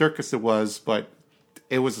out which circus it was, but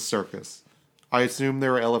it was a circus. I assume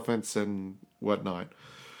there were elephants and whatnot.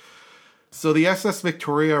 So the SS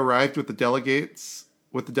Victoria arrived with the delegates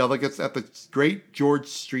at the Great George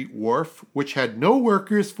Street Wharf, which had no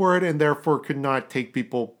workers for it and therefore could not take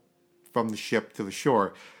people from the ship to the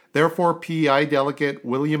shore. Therefore, PEI delegate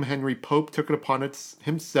William Henry Pope took it upon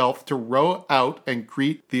himself to row out and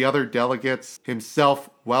greet the other delegates himself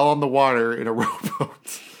while on the water in a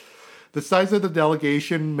rowboat. The size of the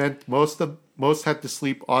delegation meant most had to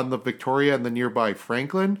sleep on the Victoria and the nearby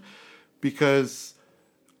Franklin, because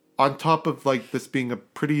on top of this being a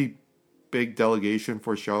pretty big delegation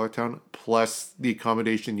for Charlottetown, plus the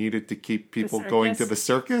accommodation needed to keep people going to the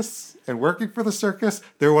circus and working for the circus,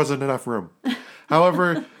 there wasn't enough room.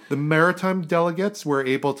 However, the maritime delegates were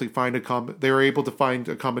able to find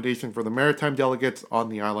accommodation for the maritime delegates on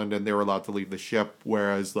the island, and they were allowed to leave the ship,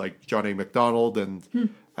 whereas like John A. Macdonald and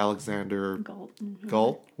Alexander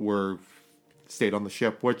Galt stayed on the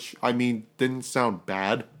ship, which, I mean, didn't sound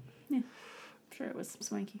bad. Yeah, I'm sure it was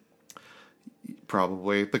swanky.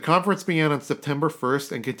 Probably. The conference began on September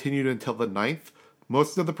 1st and continued until the 9th.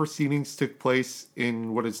 Most of the proceedings took place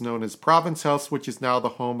in what is known as Province House, which is now the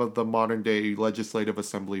home of the modern-day Legislative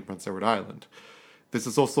Assembly of Prince Edward Island. This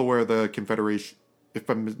is also where the Confederation, if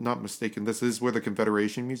I'm not mistaken, this is where the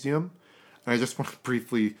Confederation Museum. And I just want to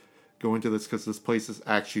briefly go into this because this place is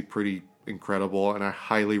actually pretty incredible, and I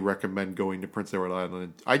highly recommend going to Prince Edward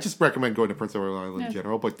Island. I just recommend going to Prince Edward Island in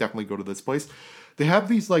general, but definitely go to this place. They have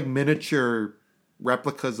these like miniature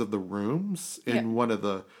replicas of the rooms in one of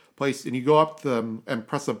the place, and you go up to them and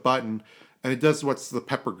press a button, and it does what's the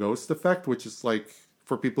Pepper Ghost effect, which is like,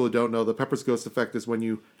 for people who don't know, the Pepper's Ghost effect is when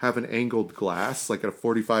you have an angled glass, like at a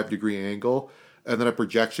 45-degree angle, and then a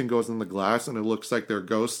projection goes in the glass, and it looks like there are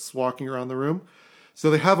ghosts walking around the room. So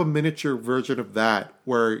they have a miniature version of that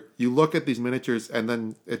where you look at these miniatures and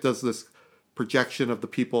then it does this projection of the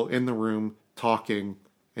people in the room talking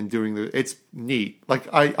and doing it's neat. Like,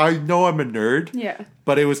 I know I'm a nerd,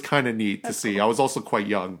 but it was kind of neat to see. Cool. I was also quite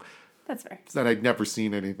young. That's fair. And I'd never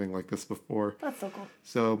seen anything like this before. That's so cool.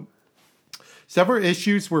 So several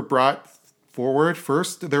issues were brought forward.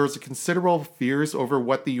 First, there was a considerable fears over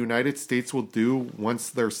what the United States will do once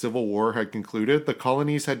their Civil War had concluded. The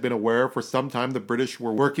colonies had been aware for some time the British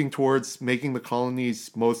were working towards making the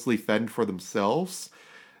colonies mostly fend for themselves.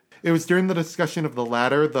 It was during the discussion of the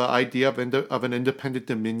latter the idea of an independent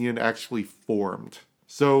dominion actually formed.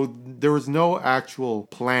 So there was no actual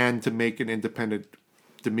plan to make an independent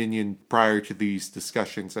dominion prior to these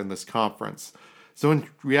discussions and this conference. So in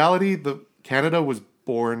reality, Canada was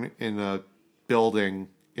born in a building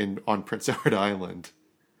on Prince Edward Island,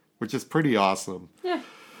 which is pretty awesome. Yeah.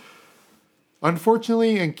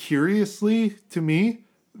 Unfortunately and curiously to me,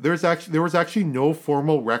 there was actually no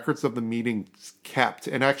formal records of the meetings kept,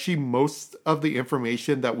 and actually most of the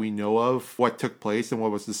information that we know of what took place and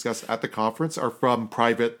what was discussed at the conference are from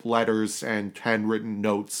private letters and handwritten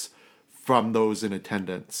notes from those in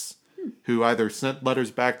attendance, who either sent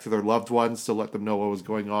letters back to their loved ones to let them know what was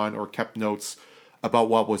going on or kept notes about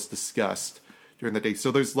what was discussed during the day. So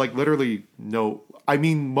there's like literally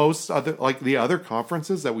most other, like the other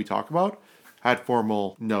conferences that we talk about had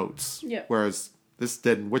formal notes, whereas this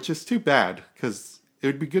didn't, which is too bad because it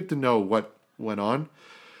would be good to know what went on.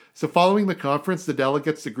 So following the conference, the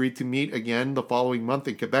delegates agreed to meet again the following month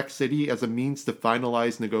in Quebec City as a means to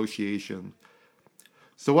finalize negotiation.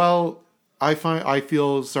 So while I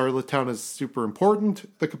feel Charlottetown is super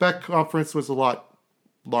important, the Quebec conference was a lot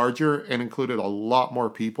larger and included a lot more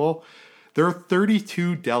people. There are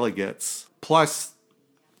 32 delegates, plus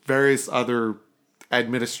various other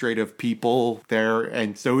administrative people there,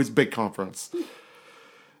 and so it was a big conference.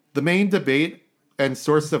 The main debate and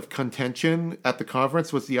source of contention at the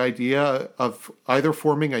conference was the idea of either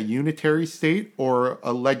forming a unitary state or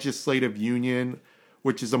a legislative union,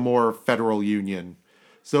 which is a more federal union.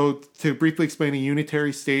 So to briefly explain, a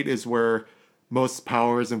unitary state is where most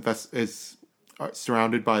power is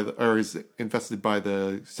surrounded by is invested by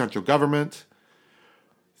the central government.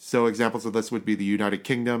 So examples of this would be the United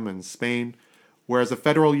Kingdom and Spain, whereas a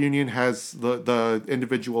federal union has the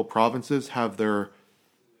individual provinces have their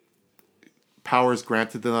powers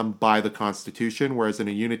granted to them by the Constitution, whereas in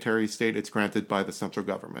a unitary state it's granted by the central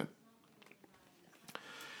government.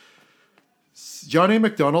 John A.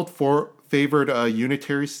 Macdonald favored a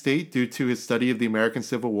unitary state due to his study of the American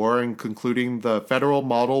Civil War and concluding the federal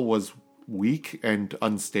model was weak and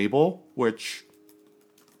unstable, which,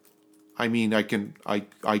 I mean,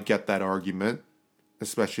 I get that argument,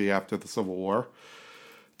 especially after the Civil War.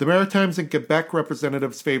 The Maritimes and Quebec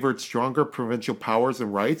representatives favored stronger provincial powers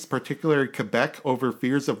and rights, particularly Quebec, over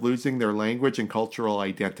fears of losing their language and cultural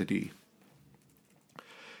identity.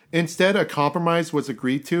 Instead, a compromise was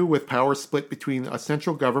agreed to with power split between a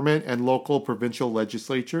central government and local provincial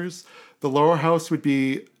legislatures. The lower house would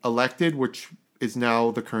be elected, which is now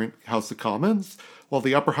the current House of Commons, while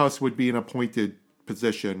the upper house would be an appointed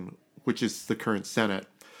position, which is the current Senate.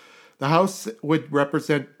 The House would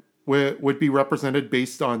be represented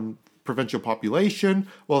based on provincial population,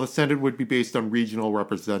 while the Senate would be based on regional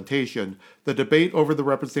representation. The debate over the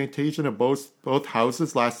representation of both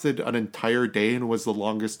houses lasted an entire day and was the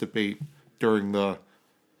longest debate during the...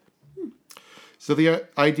 So the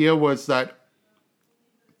idea was that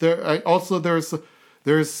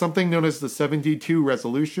There's something known as the 72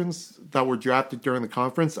 resolutions that were drafted during the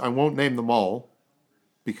conference. I won't name them all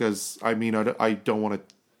because, I don't want to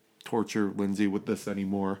torture Lindsay with this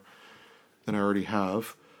anymore than I already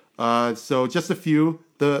have. So just a few.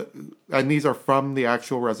 And these are from the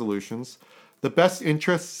actual resolutions. The best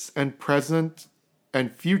interests and present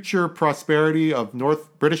and future prosperity of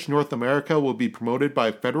British North America will be promoted by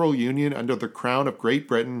a federal union under the Crown of Great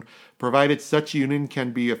Britain, provided such union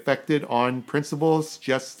can be effected on principles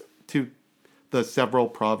just to the several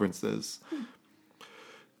provinces.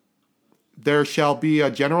 There shall be a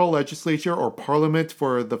general legislature or parliament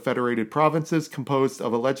for the federated provinces composed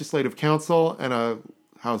of a legislative council and a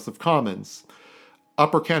House of Commons.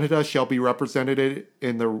 Upper Canada shall be represented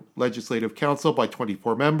in the Legislative Council by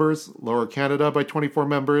 24 members, Lower Canada by 24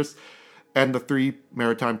 members, and the 3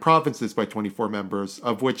 maritime provinces by 24 members,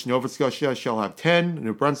 of which Nova Scotia shall have 10,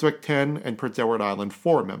 New Brunswick 10, and Prince Edward Island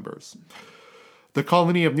 4 members. The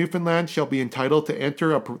colony of Newfoundland shall be entitled to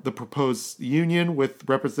enter the proposed union with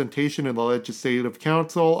representation in the Legislative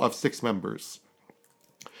Council of 6 members.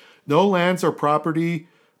 No lands or property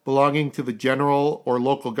belonging to the general or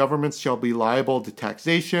local governments shall be liable to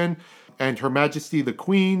taxation, and Her Majesty the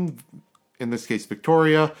Queen, in this case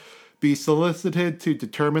Victoria, be solicited to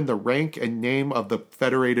determine the rank and name of the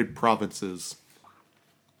federated provinces.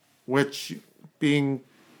 Which, being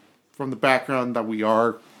from the background that we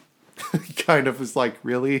are, kind of is like,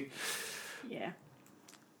 really? Yeah.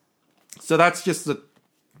 So that's just a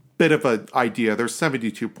bit of an idea. There's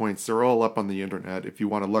 72 points. They're all up on the internet if you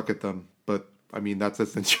want to look at them. But that's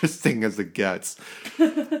as interesting as it gets.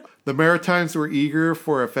 The Maritimes were eager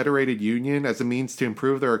for a federated union as a means to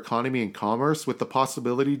improve their economy and commerce with the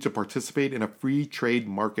possibility to participate in a free trade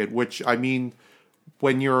market, which,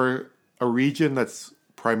 when you're a region that's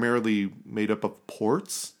primarily made up of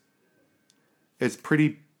ports, is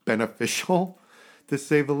pretty beneficial, to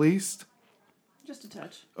say the least. Just a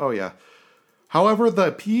touch. Oh, yeah. However,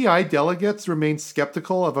 the PEI delegates remained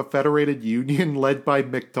skeptical of a federated union led by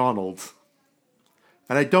MacDonald.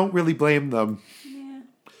 And I don't really blame them. Yeah.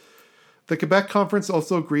 The Quebec Conference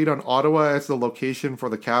also agreed on Ottawa as the location for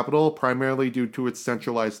the capital, primarily due to its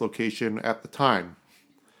centralized location at the time.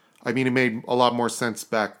 It made a lot more sense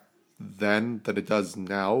back then than it does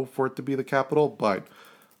now for it to be the capital, but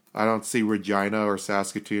I don't see Regina or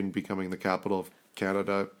Saskatoon becoming the capital of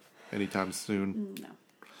Canada anytime soon. No.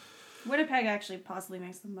 Winnipeg actually possibly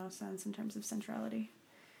makes the most sense in terms of centrality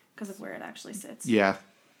because of where it actually sits. Yeah.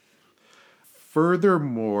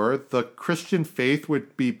 Furthermore, the Christian faith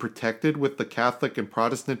would be protected with the Catholic and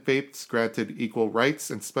Protestant faiths granted equal rights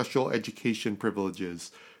and special education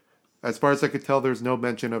privileges. As far as I could tell, there's no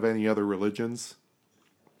mention of any other religions.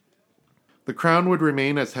 The Crown would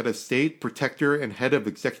remain as head of state, protector, and head of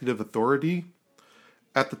executive authority.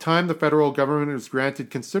 At the time, the federal government was granted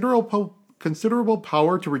considerable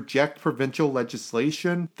power to reject provincial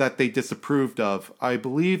legislation that they disapproved of. I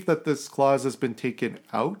believe that this clause has been taken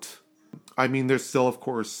out. There's still, of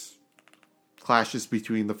course, clashes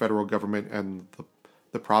between the federal government and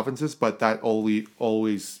the provinces, but that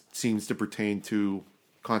always seems to pertain to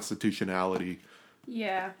constitutionality.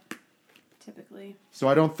 Yeah, typically. So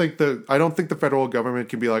I don't think the federal government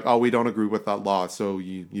can be like, oh, we don't agree with that law, so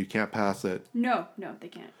you can't pass it. No, they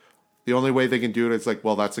can't. The only way they can do it is like,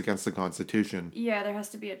 well, that's against the Constitution. Yeah, there has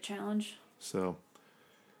to be a challenge. So,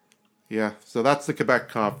 yeah. So that's the Quebec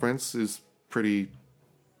Conference. Is pretty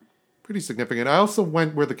significant. I also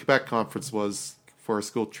went where the Quebec Conference was for a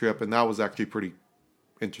school trip, and that was actually pretty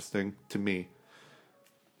interesting to me.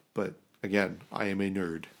 But again, I am a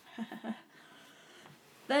nerd.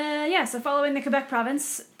 So following the Quebec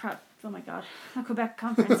Province... the Quebec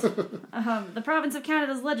Conference. The province of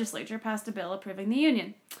Canada's legislature passed a bill approving the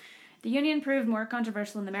union. The union proved more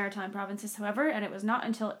controversial in the maritime provinces, however, and it was not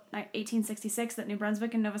until 1866 that New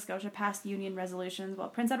Brunswick and Nova Scotia passed union resolutions, while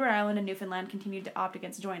Prince Edward Island and Newfoundland continued to opt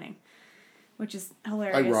against joining. Which is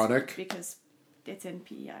hilarious. Ironic. Because it's in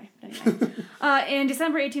PEI. But anyway. In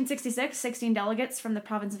December 1866, 16 delegates from the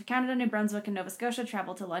province of Canada, New Brunswick, and Nova Scotia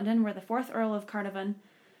traveled to London, where the 4th Earl of Carnarvon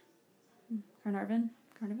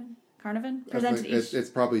presented each... It's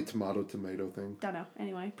probably tomato thing. Don't know.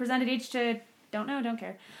 Anyway, presented each to... Don't know, don't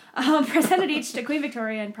care. Presented each to Queen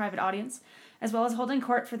Victoria in private audience, as well as holding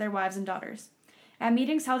court for their wives and daughters. At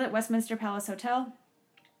meetings held at Westminster Palace Hotel,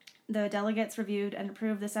 the delegates reviewed and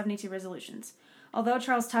approved the 72 resolutions. Although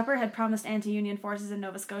Charles Tupper had promised anti-union forces in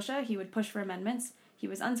Nova Scotia he would push for amendments, he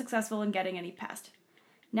was unsuccessful in getting any passed.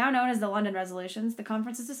 Now known as the London Resolutions, the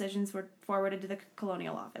conference's decisions were forwarded to the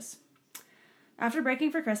Colonial Office. After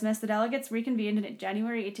breaking for Christmas, the delegates reconvened in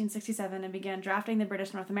January 1867 and began drafting the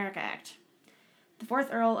British North America Act. The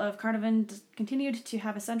 4th Earl of Carnarvon continued to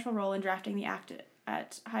have a central role in drafting the act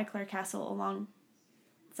at Highclere Castle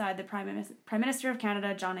alongside the Prime Minister of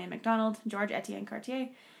Canada, John A. Macdonald, George Etienne Cartier,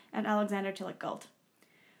 and Alexander Tilloch Galt,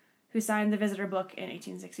 who signed the Visitor Book in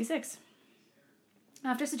 1866.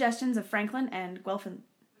 After suggestions of Franklin and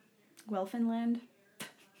Guelphinland,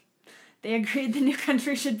 they agreed the new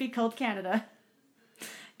country should be called Canada.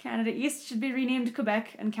 Canada East should be renamed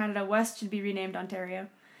Quebec, and Canada West should be renamed Ontario.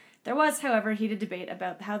 There was, however, heated debate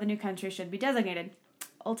about how the new country should be designated.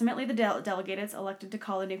 Ultimately, the delegates elected to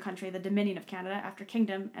call the new country the Dominion of Canada after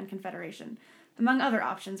Kingdom and Confederation. Among other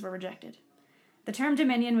options were rejected. The term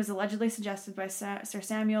Dominion was allegedly suggested by Sir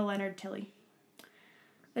Samuel Leonard Tilley.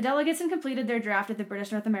 The delegates had completed their draft of the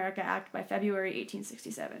British North America Act by February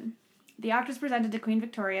 1867. The act was presented to Queen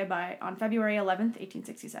Victoria on February 11th,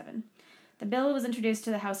 1867. The bill was introduced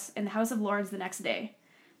in the House of Lords the next day.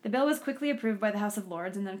 The bill was quickly approved by the House of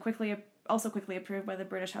Lords and then quickly approved by the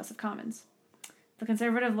British House of Commons. The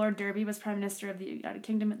Conservative Lord Derby was Prime Minister of the United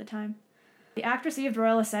Kingdom at the time. The act received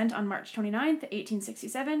royal assent on March 29th,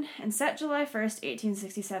 1867, and set July 1st,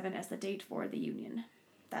 1867 as the date for the Union.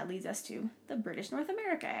 That leads us to the British North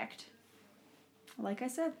America Act. Like I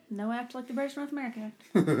said, no act like the British North America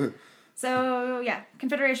Act. So, yeah,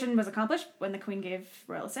 Confederation was accomplished when the Queen gave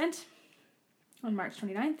royal assent on March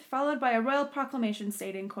 29th, followed by a royal proclamation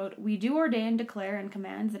stating, quote, "We do ordain, declare, and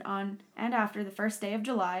command that on and after the 1st day of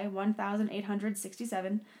July,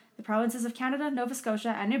 1867, the provinces of Canada, Nova Scotia,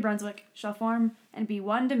 and New Brunswick shall form and be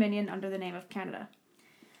one Dominion under the name of Canada."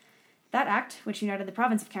 That act, which united the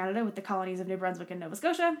province of Canada with the colonies of New Brunswick and Nova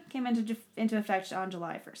Scotia, came into effect on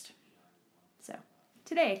July 1st. So,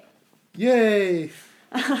 today. Yay!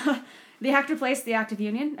 The act replaced the Act of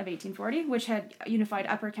Union of 1840, which had unified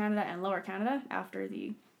Upper Canada and Lower Canada after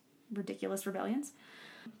the ridiculous rebellions.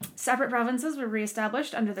 Separate provinces were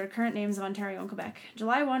re-established under their current names of Ontario and Quebec.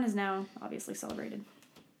 July 1 is now obviously celebrated.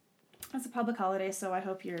 It's a public holiday, so I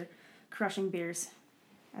hope you're crushing beers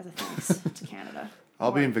as a thanks to Canada.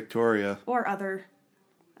 I'll be in Victoria. Or other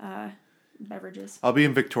beverages. I'll be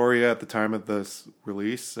in Victoria at the time of this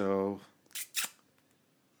release, so...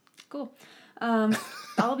 Cool.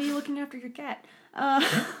 I'll be looking after your cat.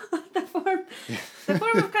 The form of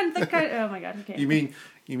oh my god, okay. You mean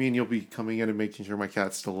you'll be coming in and making sure my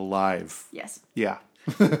cat's still alive? Yes. Yeah.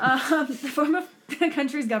 The form of the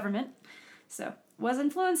country's government, was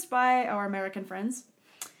influenced by our American friends.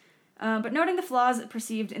 But noting the flaws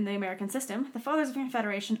perceived in the American system, the Fathers of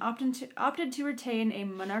Confederation opted to retain a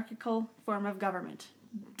monarchical form of government.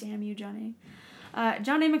 Damn you, John A.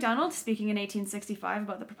 John A. Macdonald, speaking in 1865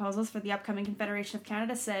 about the proposals for the upcoming Confederation of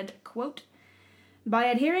Canada, said, quote, "By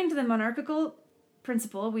adhering to the monarchical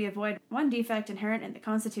principle, we avoid one defect inherent in the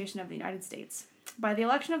Constitution of the United States. By the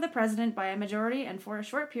election of the President by a majority and for a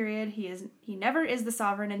short period, he never is the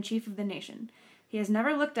sovereign and chief of the nation. He is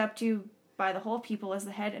never looked up to by the whole people as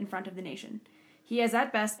the head and front of the nation. He is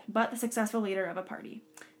at best but the successful leader of a party.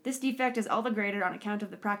 This defect is all the greater on account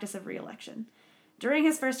of the practice of re-election. During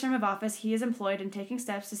his first term of office, he is employed in taking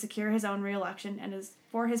steps to secure his own re-election and is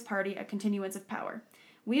for his party a continuance of power.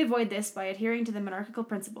 We avoid this by adhering to the monarchical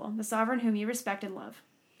principle, the sovereign whom you respect and love.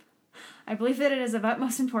 I believe that it is of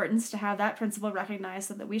utmost importance to have that principle recognized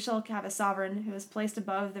so that we shall have a sovereign who is placed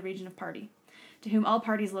above the region of party, to whom all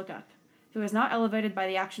parties look up, who is not elevated by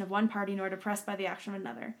the action of one party nor depressed by the action of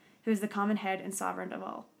another, who is the common head and sovereign of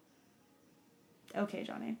all." Okay,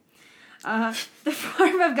 Johnny. The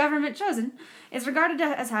form of government chosen is regarded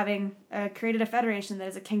as having created a federation that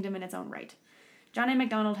is a kingdom in its own right. John A.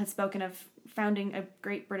 Macdonald had spoken of founding a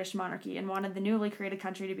great British monarchy and wanted the newly created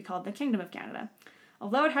country to be called the Kingdom of Canada.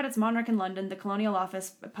 Although it had its monarch in London, the Colonial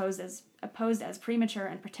Office opposed as premature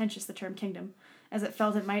and pretentious the term kingdom, as it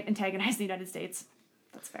felt it might antagonize the United States.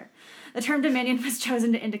 That's fair. The term Dominion was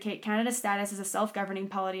chosen to indicate Canada's status as a self-governing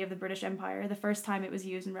polity of the British Empire, the first time it was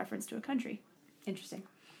used in reference to a country. Interesting.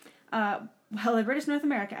 While the British North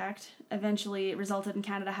America Act eventually resulted in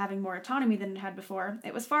Canada having more autonomy than it had before,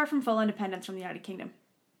 it was far from full independence from the United Kingdom,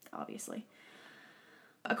 obviously.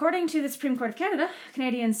 According to the Supreme Court of Canada,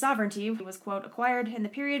 Canadian sovereignty was, quote, acquired in the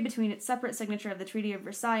period between its separate signature of the Treaty of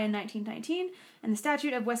Versailles in 1919 and the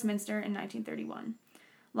Statute of Westminster in 1931,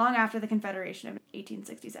 long after the Confederation of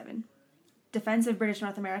 1867. Defense of British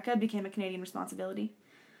North America became a Canadian responsibility.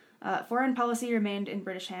 Foreign policy remained in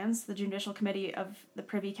British hands, the Judicial Committee of the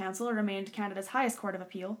Privy Council remained Canada's highest court of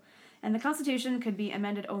appeal, and the Constitution could be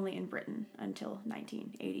amended only in Britain until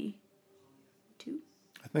 1982.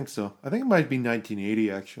 I think so. I think it might be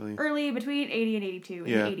 1980, actually. Between 80 and 82,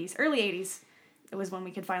 yeah. In the 80s. Early 80s, it was when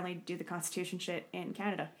we could finally do the Constitution shit in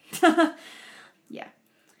Canada. Yeah.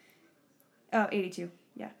 Oh, 82,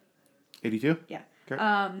 yeah. 82? Yeah.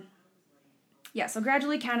 Okay. Yeah, so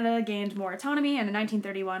gradually Canada gained more autonomy, and in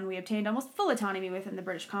 1931 we obtained almost full autonomy within the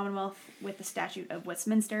British Commonwealth with the Statute of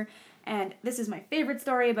Westminster. And this is my favorite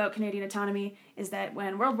story about Canadian autonomy, is that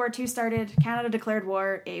when World War II started, Canada declared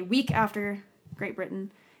war a week after Great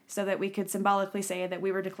Britain, so that we could symbolically say that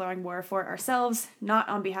we were declaring war for ourselves, not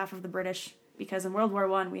on behalf of the British, because in World War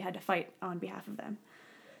I we had to fight on behalf of them.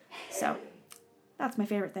 So, that's my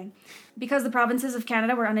favorite thing. Because the provinces of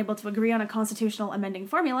Canada were unable to agree on a constitutional amending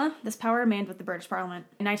formula, this power remained with the British Parliament.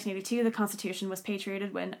 In 1982, the Constitution was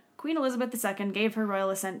patriated when Queen Elizabeth II gave her royal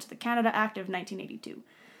assent to the Canada Act of 1982.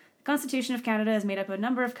 The Constitution of Canada is made up of a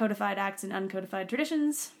number of codified acts and uncodified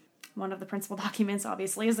traditions. One of the principal documents,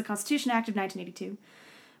 obviously, is the Constitution Act of 1982,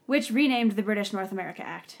 which renamed the British North America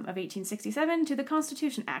Act of 1867 to the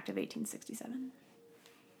Constitution Act of 1867.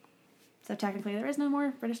 So technically there is no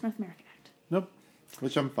more British North America Act. Nope.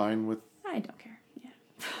 Which I'm fine with. I don't care. Yeah.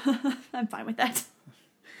 I'm fine with that.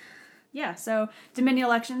 Yeah, so Dominion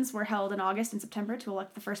elections were held in August and September to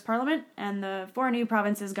elect the first parliament, and the 4 new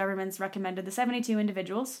provinces' governments recommended the 72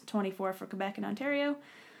 individuals, 24 for Quebec and Ontario,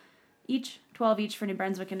 12 each for New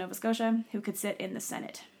Brunswick and Nova Scotia, who could sit in the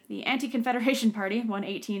Senate. The Anti-Confederation Party won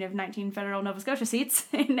 18 of 19 federal Nova Scotia seats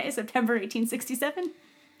in September 1867.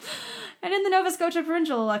 And in the Nova Scotia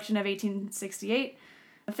provincial election of 1868,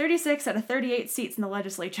 36 out of 38 seats in the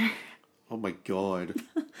legislature. Oh my god.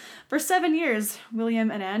 For 7 years, William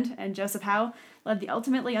Annand and Joseph Howe led the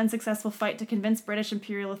ultimately unsuccessful fight to convince British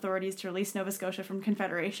imperial authorities to release Nova Scotia from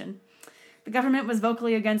Confederation. The government was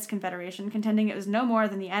vocally against Confederation, contending it was no more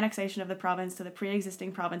than the annexation of the province to the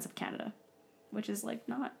pre-existing province of Canada. Which is,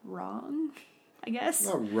 not wrong, I guess.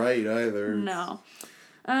 Not right either. No.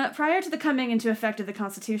 Prior to the coming into effect of the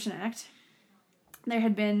Constitution Act, there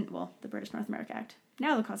had been, the British North America Act,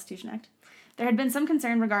 now the Constitution Act, there had been some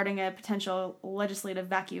concern regarding a potential legislative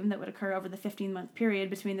vacuum that would occur over the 15-month period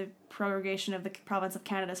between the prorogation of the province of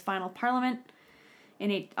Canada's final parliament in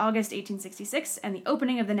August 1866 and the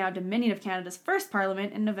opening of the now Dominion of Canada's first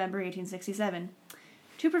parliament in November 1867.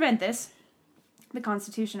 To prevent this, the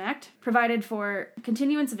Constitution Act provided for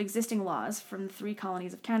continuance of existing laws from the 3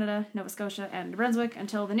 colonies of Canada, Nova Scotia, and New Brunswick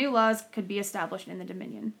until the new laws could be established in the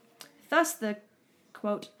Dominion. Thus, the,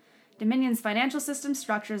 quote, Dominion's financial system,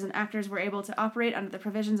 structures, and actors were able to operate under the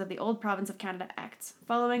provisions of the old Province of Canada Acts.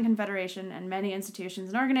 Following Confederation, and many institutions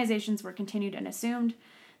and organizations were continued and assumed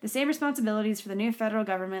the same responsibilities for the new federal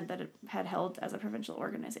government that it had held as a provincial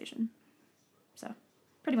organization. So,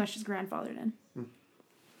 pretty much just grandfathered in.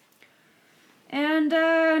 And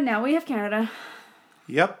now we have Canada.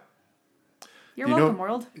 Yep. You're welcome,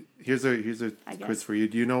 world. Here's a quiz for you.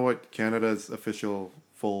 Do you know what Canada's official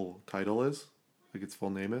full title is? Like its full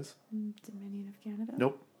name is? Dominion of Canada?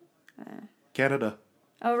 Nope. Canada.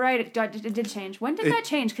 Oh, right. It did change. When did that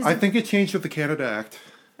change? I think it changed with the Canada Act.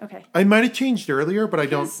 Okay. I might have changed earlier, but I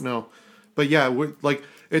don't know. But yeah,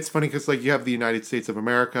 it's funny because you have the United States of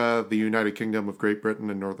America, the United Kingdom of Great Britain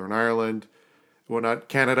and Northern Ireland. Whatnot.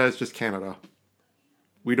 Canada is just Canada.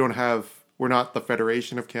 We're not the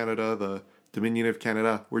Federation of Canada, the Dominion of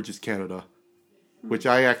Canada. We're just Canada, which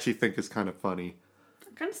I actually think is kind of funny.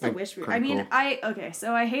 I kind of still wish we. I mean, cool.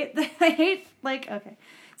 So I hate the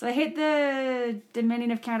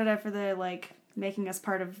Dominion of Canada for the making us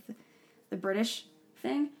part of the British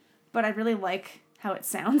thing, but I really like how it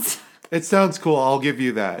sounds. It sounds cool. I'll give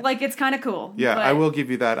you that. It's kind of cool. Yeah, I will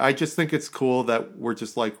give you that. I just think it's cool that we're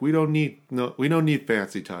just we don't need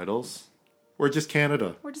fancy titles. We're just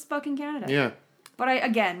Canada. We're just fucking Canada. Yeah. But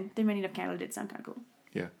Dominion of Canada did sound kind of cool.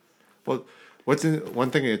 Yeah. Well,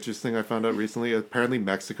 one thing interesting I found out recently, apparently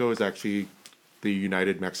Mexico is actually the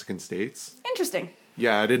United Mexican States. Interesting.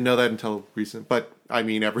 Yeah, I didn't know that until recent. But, I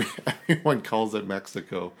mean, everyone calls it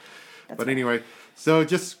Mexico. But anyway, so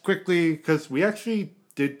just quickly, because we actually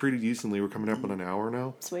did pretty decently. We're coming up on an hour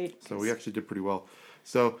now. Sweet. So we actually did pretty well.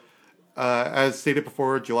 So... as stated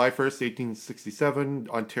before, July 1st, 1867,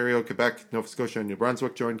 Ontario, Quebec, Nova Scotia, and New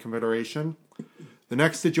Brunswick joined Confederation. The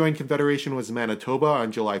next to join Confederation was Manitoba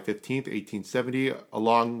on July 15th, 1870,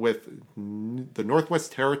 along with the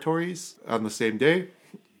Northwest Territories on the same day.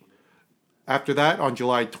 After that, on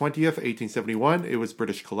July 20th, 1871, it was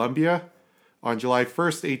British Columbia. On July 1st,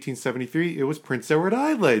 1873, it was Prince Edward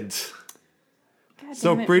Island.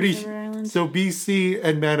 So BC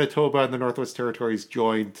and Manitoba and the Northwest Territories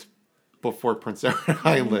joined before Prince Edward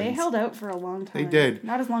Island. They held out for a long time. They did.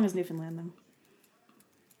 Not as long as Newfoundland, though.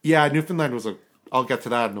 Yeah, Newfoundland was I'll get to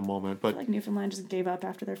that in a moment. But Newfoundland just gave up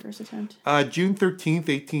after their first attempt. June 13th,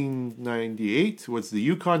 1898 was the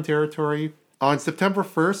Yukon Territory. On September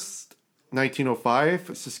 1st,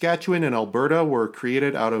 1905, Saskatchewan and Alberta were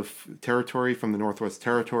created out of territory from the Northwest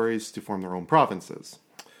Territories to form their own provinces.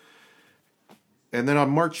 And then on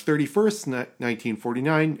March 31st,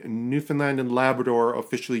 1949, Newfoundland and Labrador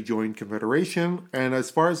officially joined Confederation. And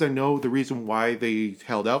as far as I know, the reason why they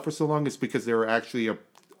held out for so long is because they were actually an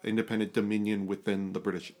independent dominion within the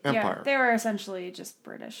British Empire. Yeah, they were essentially just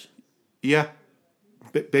British. Yeah.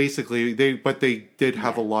 Basically, they did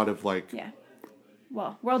have a lot of Yeah.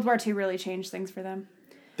 Well, World War II really changed things for them.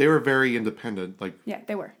 They were very independent. Yeah,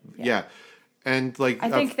 they were. Yeah. And I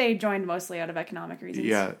think they joined mostly out of economic reasons.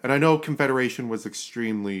 Yeah, and I know Confederation was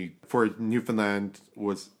extremely, for Newfoundland,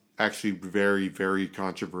 was actually very, very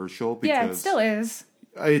controversial. Because yeah, it still is.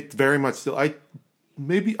 It very much still. I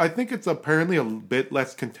think it's apparently a bit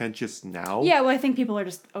less contentious now. Yeah, well, I think people are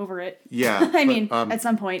just over it. Yeah, I mean, at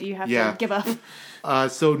some point you have to give up.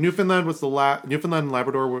 So Newfoundland was Newfoundland and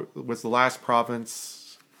Labrador was the last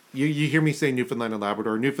province. You hear me say Newfoundland and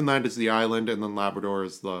Labrador. Newfoundland is the island, and then Labrador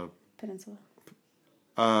is the peninsula.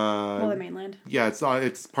 Well, the mainland. Yeah,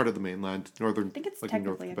 it's part of the mainland, northern. I think it's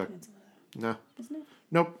technically a peninsula. No. Isn't it?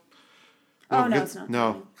 Nope. Oh, no, it's not.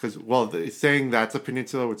 No, because, saying that's a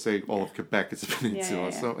peninsula would say all of Quebec is a peninsula. Yeah.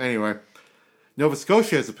 So, anyway. Nova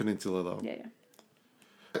Scotia is a peninsula, though. Yeah.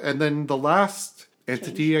 And then the last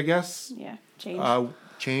entity, I guess. Yeah,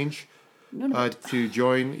 change. Nunavut. To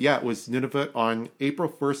join, it was Nunavut on April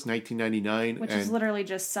 1st, 1999. Which is literally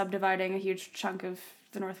just subdividing a huge chunk of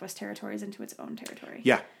the Northwest Territories into its own territory.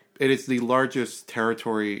 Yeah. It is the largest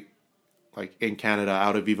territory, in Canada,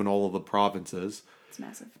 out of even all of the provinces. It's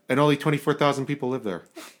massive. And only 24,000 people live there.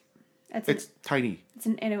 It's tiny. It's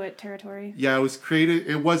an Inuit territory. Yeah, it was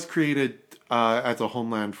created as a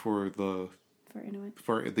homeland for the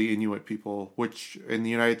Inuit people, which in the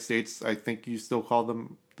United States, I think you still call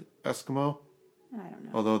them Eskimo. I don't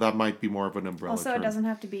know. Although that might be more of an umbrella Also, term. it doesn't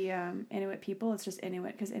have to be Inuit people. It's just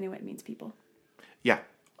Inuit because Inuit means people. Yeah.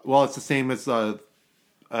 Well, it's the same as the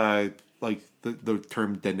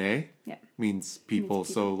term Dene means people.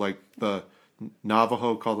 So the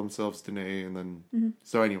Navajo call themselves Dene, and then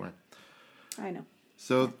so anyway. I know.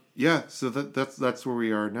 So that's where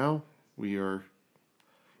we are now. We are.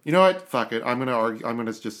 You know what? Fuck it. I'm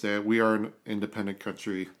gonna just say it. We are an independent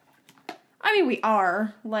country. I mean, we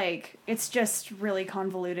are. It's just really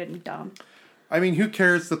convoluted and dumb. I mean, who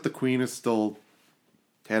cares that the Queen is still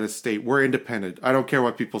head of state? We're independent. I don't care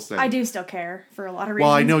what people say. I do still care for a lot of reasons.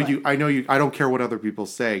 Well, I know you. I don't care what other people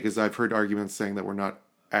say because I've heard arguments saying that we're not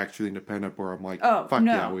actually independent. Where I'm like, fuck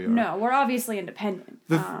no, yeah, we are. No, we're obviously independent.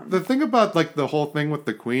 The thing about the whole thing with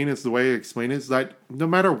the Queen is the way I explain it is that no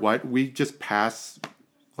matter what, we just pass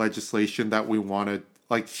legislation that we wanted.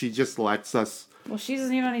 She just lets us. Well, she's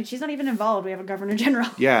not even involved. We have a governor general.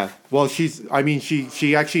 Yeah. Well,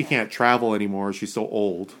 she actually can't travel anymore. She's so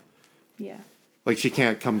old. Yeah. She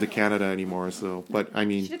can't come to Canada anymore. So, but I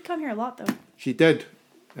mean, she did come here a lot though. She did,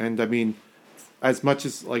 and I mean, as much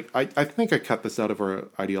as I think I cut this out of our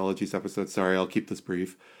ideologies episode. Sorry, I'll keep this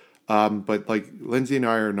brief. But Lindsay and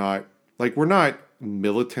I are not we're not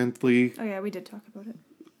militantly. Oh yeah, we did talk about it.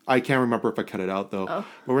 I can't remember if I cut it out though. Oh.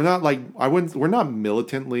 But we're not we're not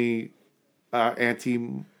militantly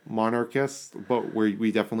anti-monarchists, but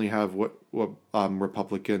we definitely have what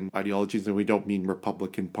Republican ideologies, and we don't mean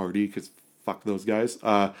Republican Party because fuck those guys.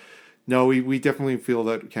 No, we definitely feel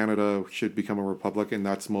that Canada should become a republic, and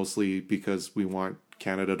that's mostly because we want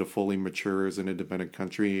Canada to fully mature as an independent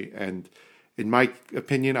country. And in my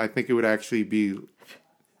opinion, I think it would actually be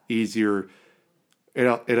easier.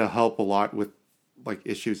 It'll help a lot with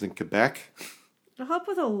issues in Quebec. It'll help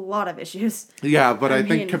with a lot of issues. Yeah, but I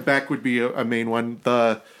think Quebec would be a main one.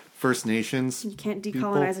 The First Nations. You can't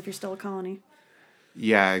decolonize if you're still a colony.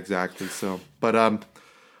 Yeah, exactly. So, but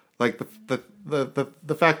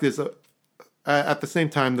the fact is, at the same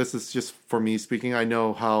time, this is just for me speaking. I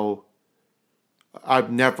know how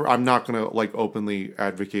I'm not going to openly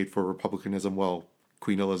advocate for republicanism while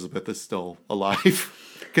Queen Elizabeth is still alive,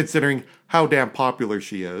 considering how damn popular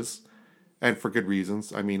she is, and for good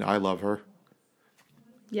reasons. I mean, I love her.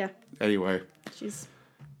 Yeah. Anyway, she's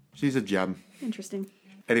a gem. Interesting.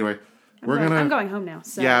 Anyway. I'm going home now.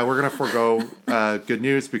 So. Yeah, we're gonna forego good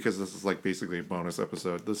news because this is basically a bonus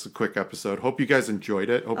episode. This is a quick episode. Hope you guys enjoyed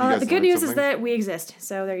it. Hope you guys. The good news is that we exist.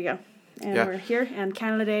 So there you go, and we're here. And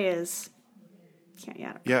Canada Day is.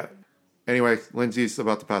 Yeah. Anyway, Lindsay's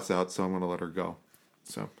about to pass out, so I'm gonna let her go.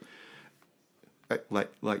 So,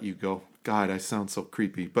 let you go. God, I sound so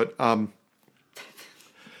creepy, but I'm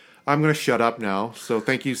gonna shut up now. So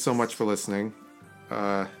thank you so much for listening.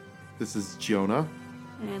 This is Jonah.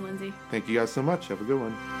 And Lindsay. Thank you guys so much. Have a good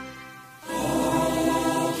one.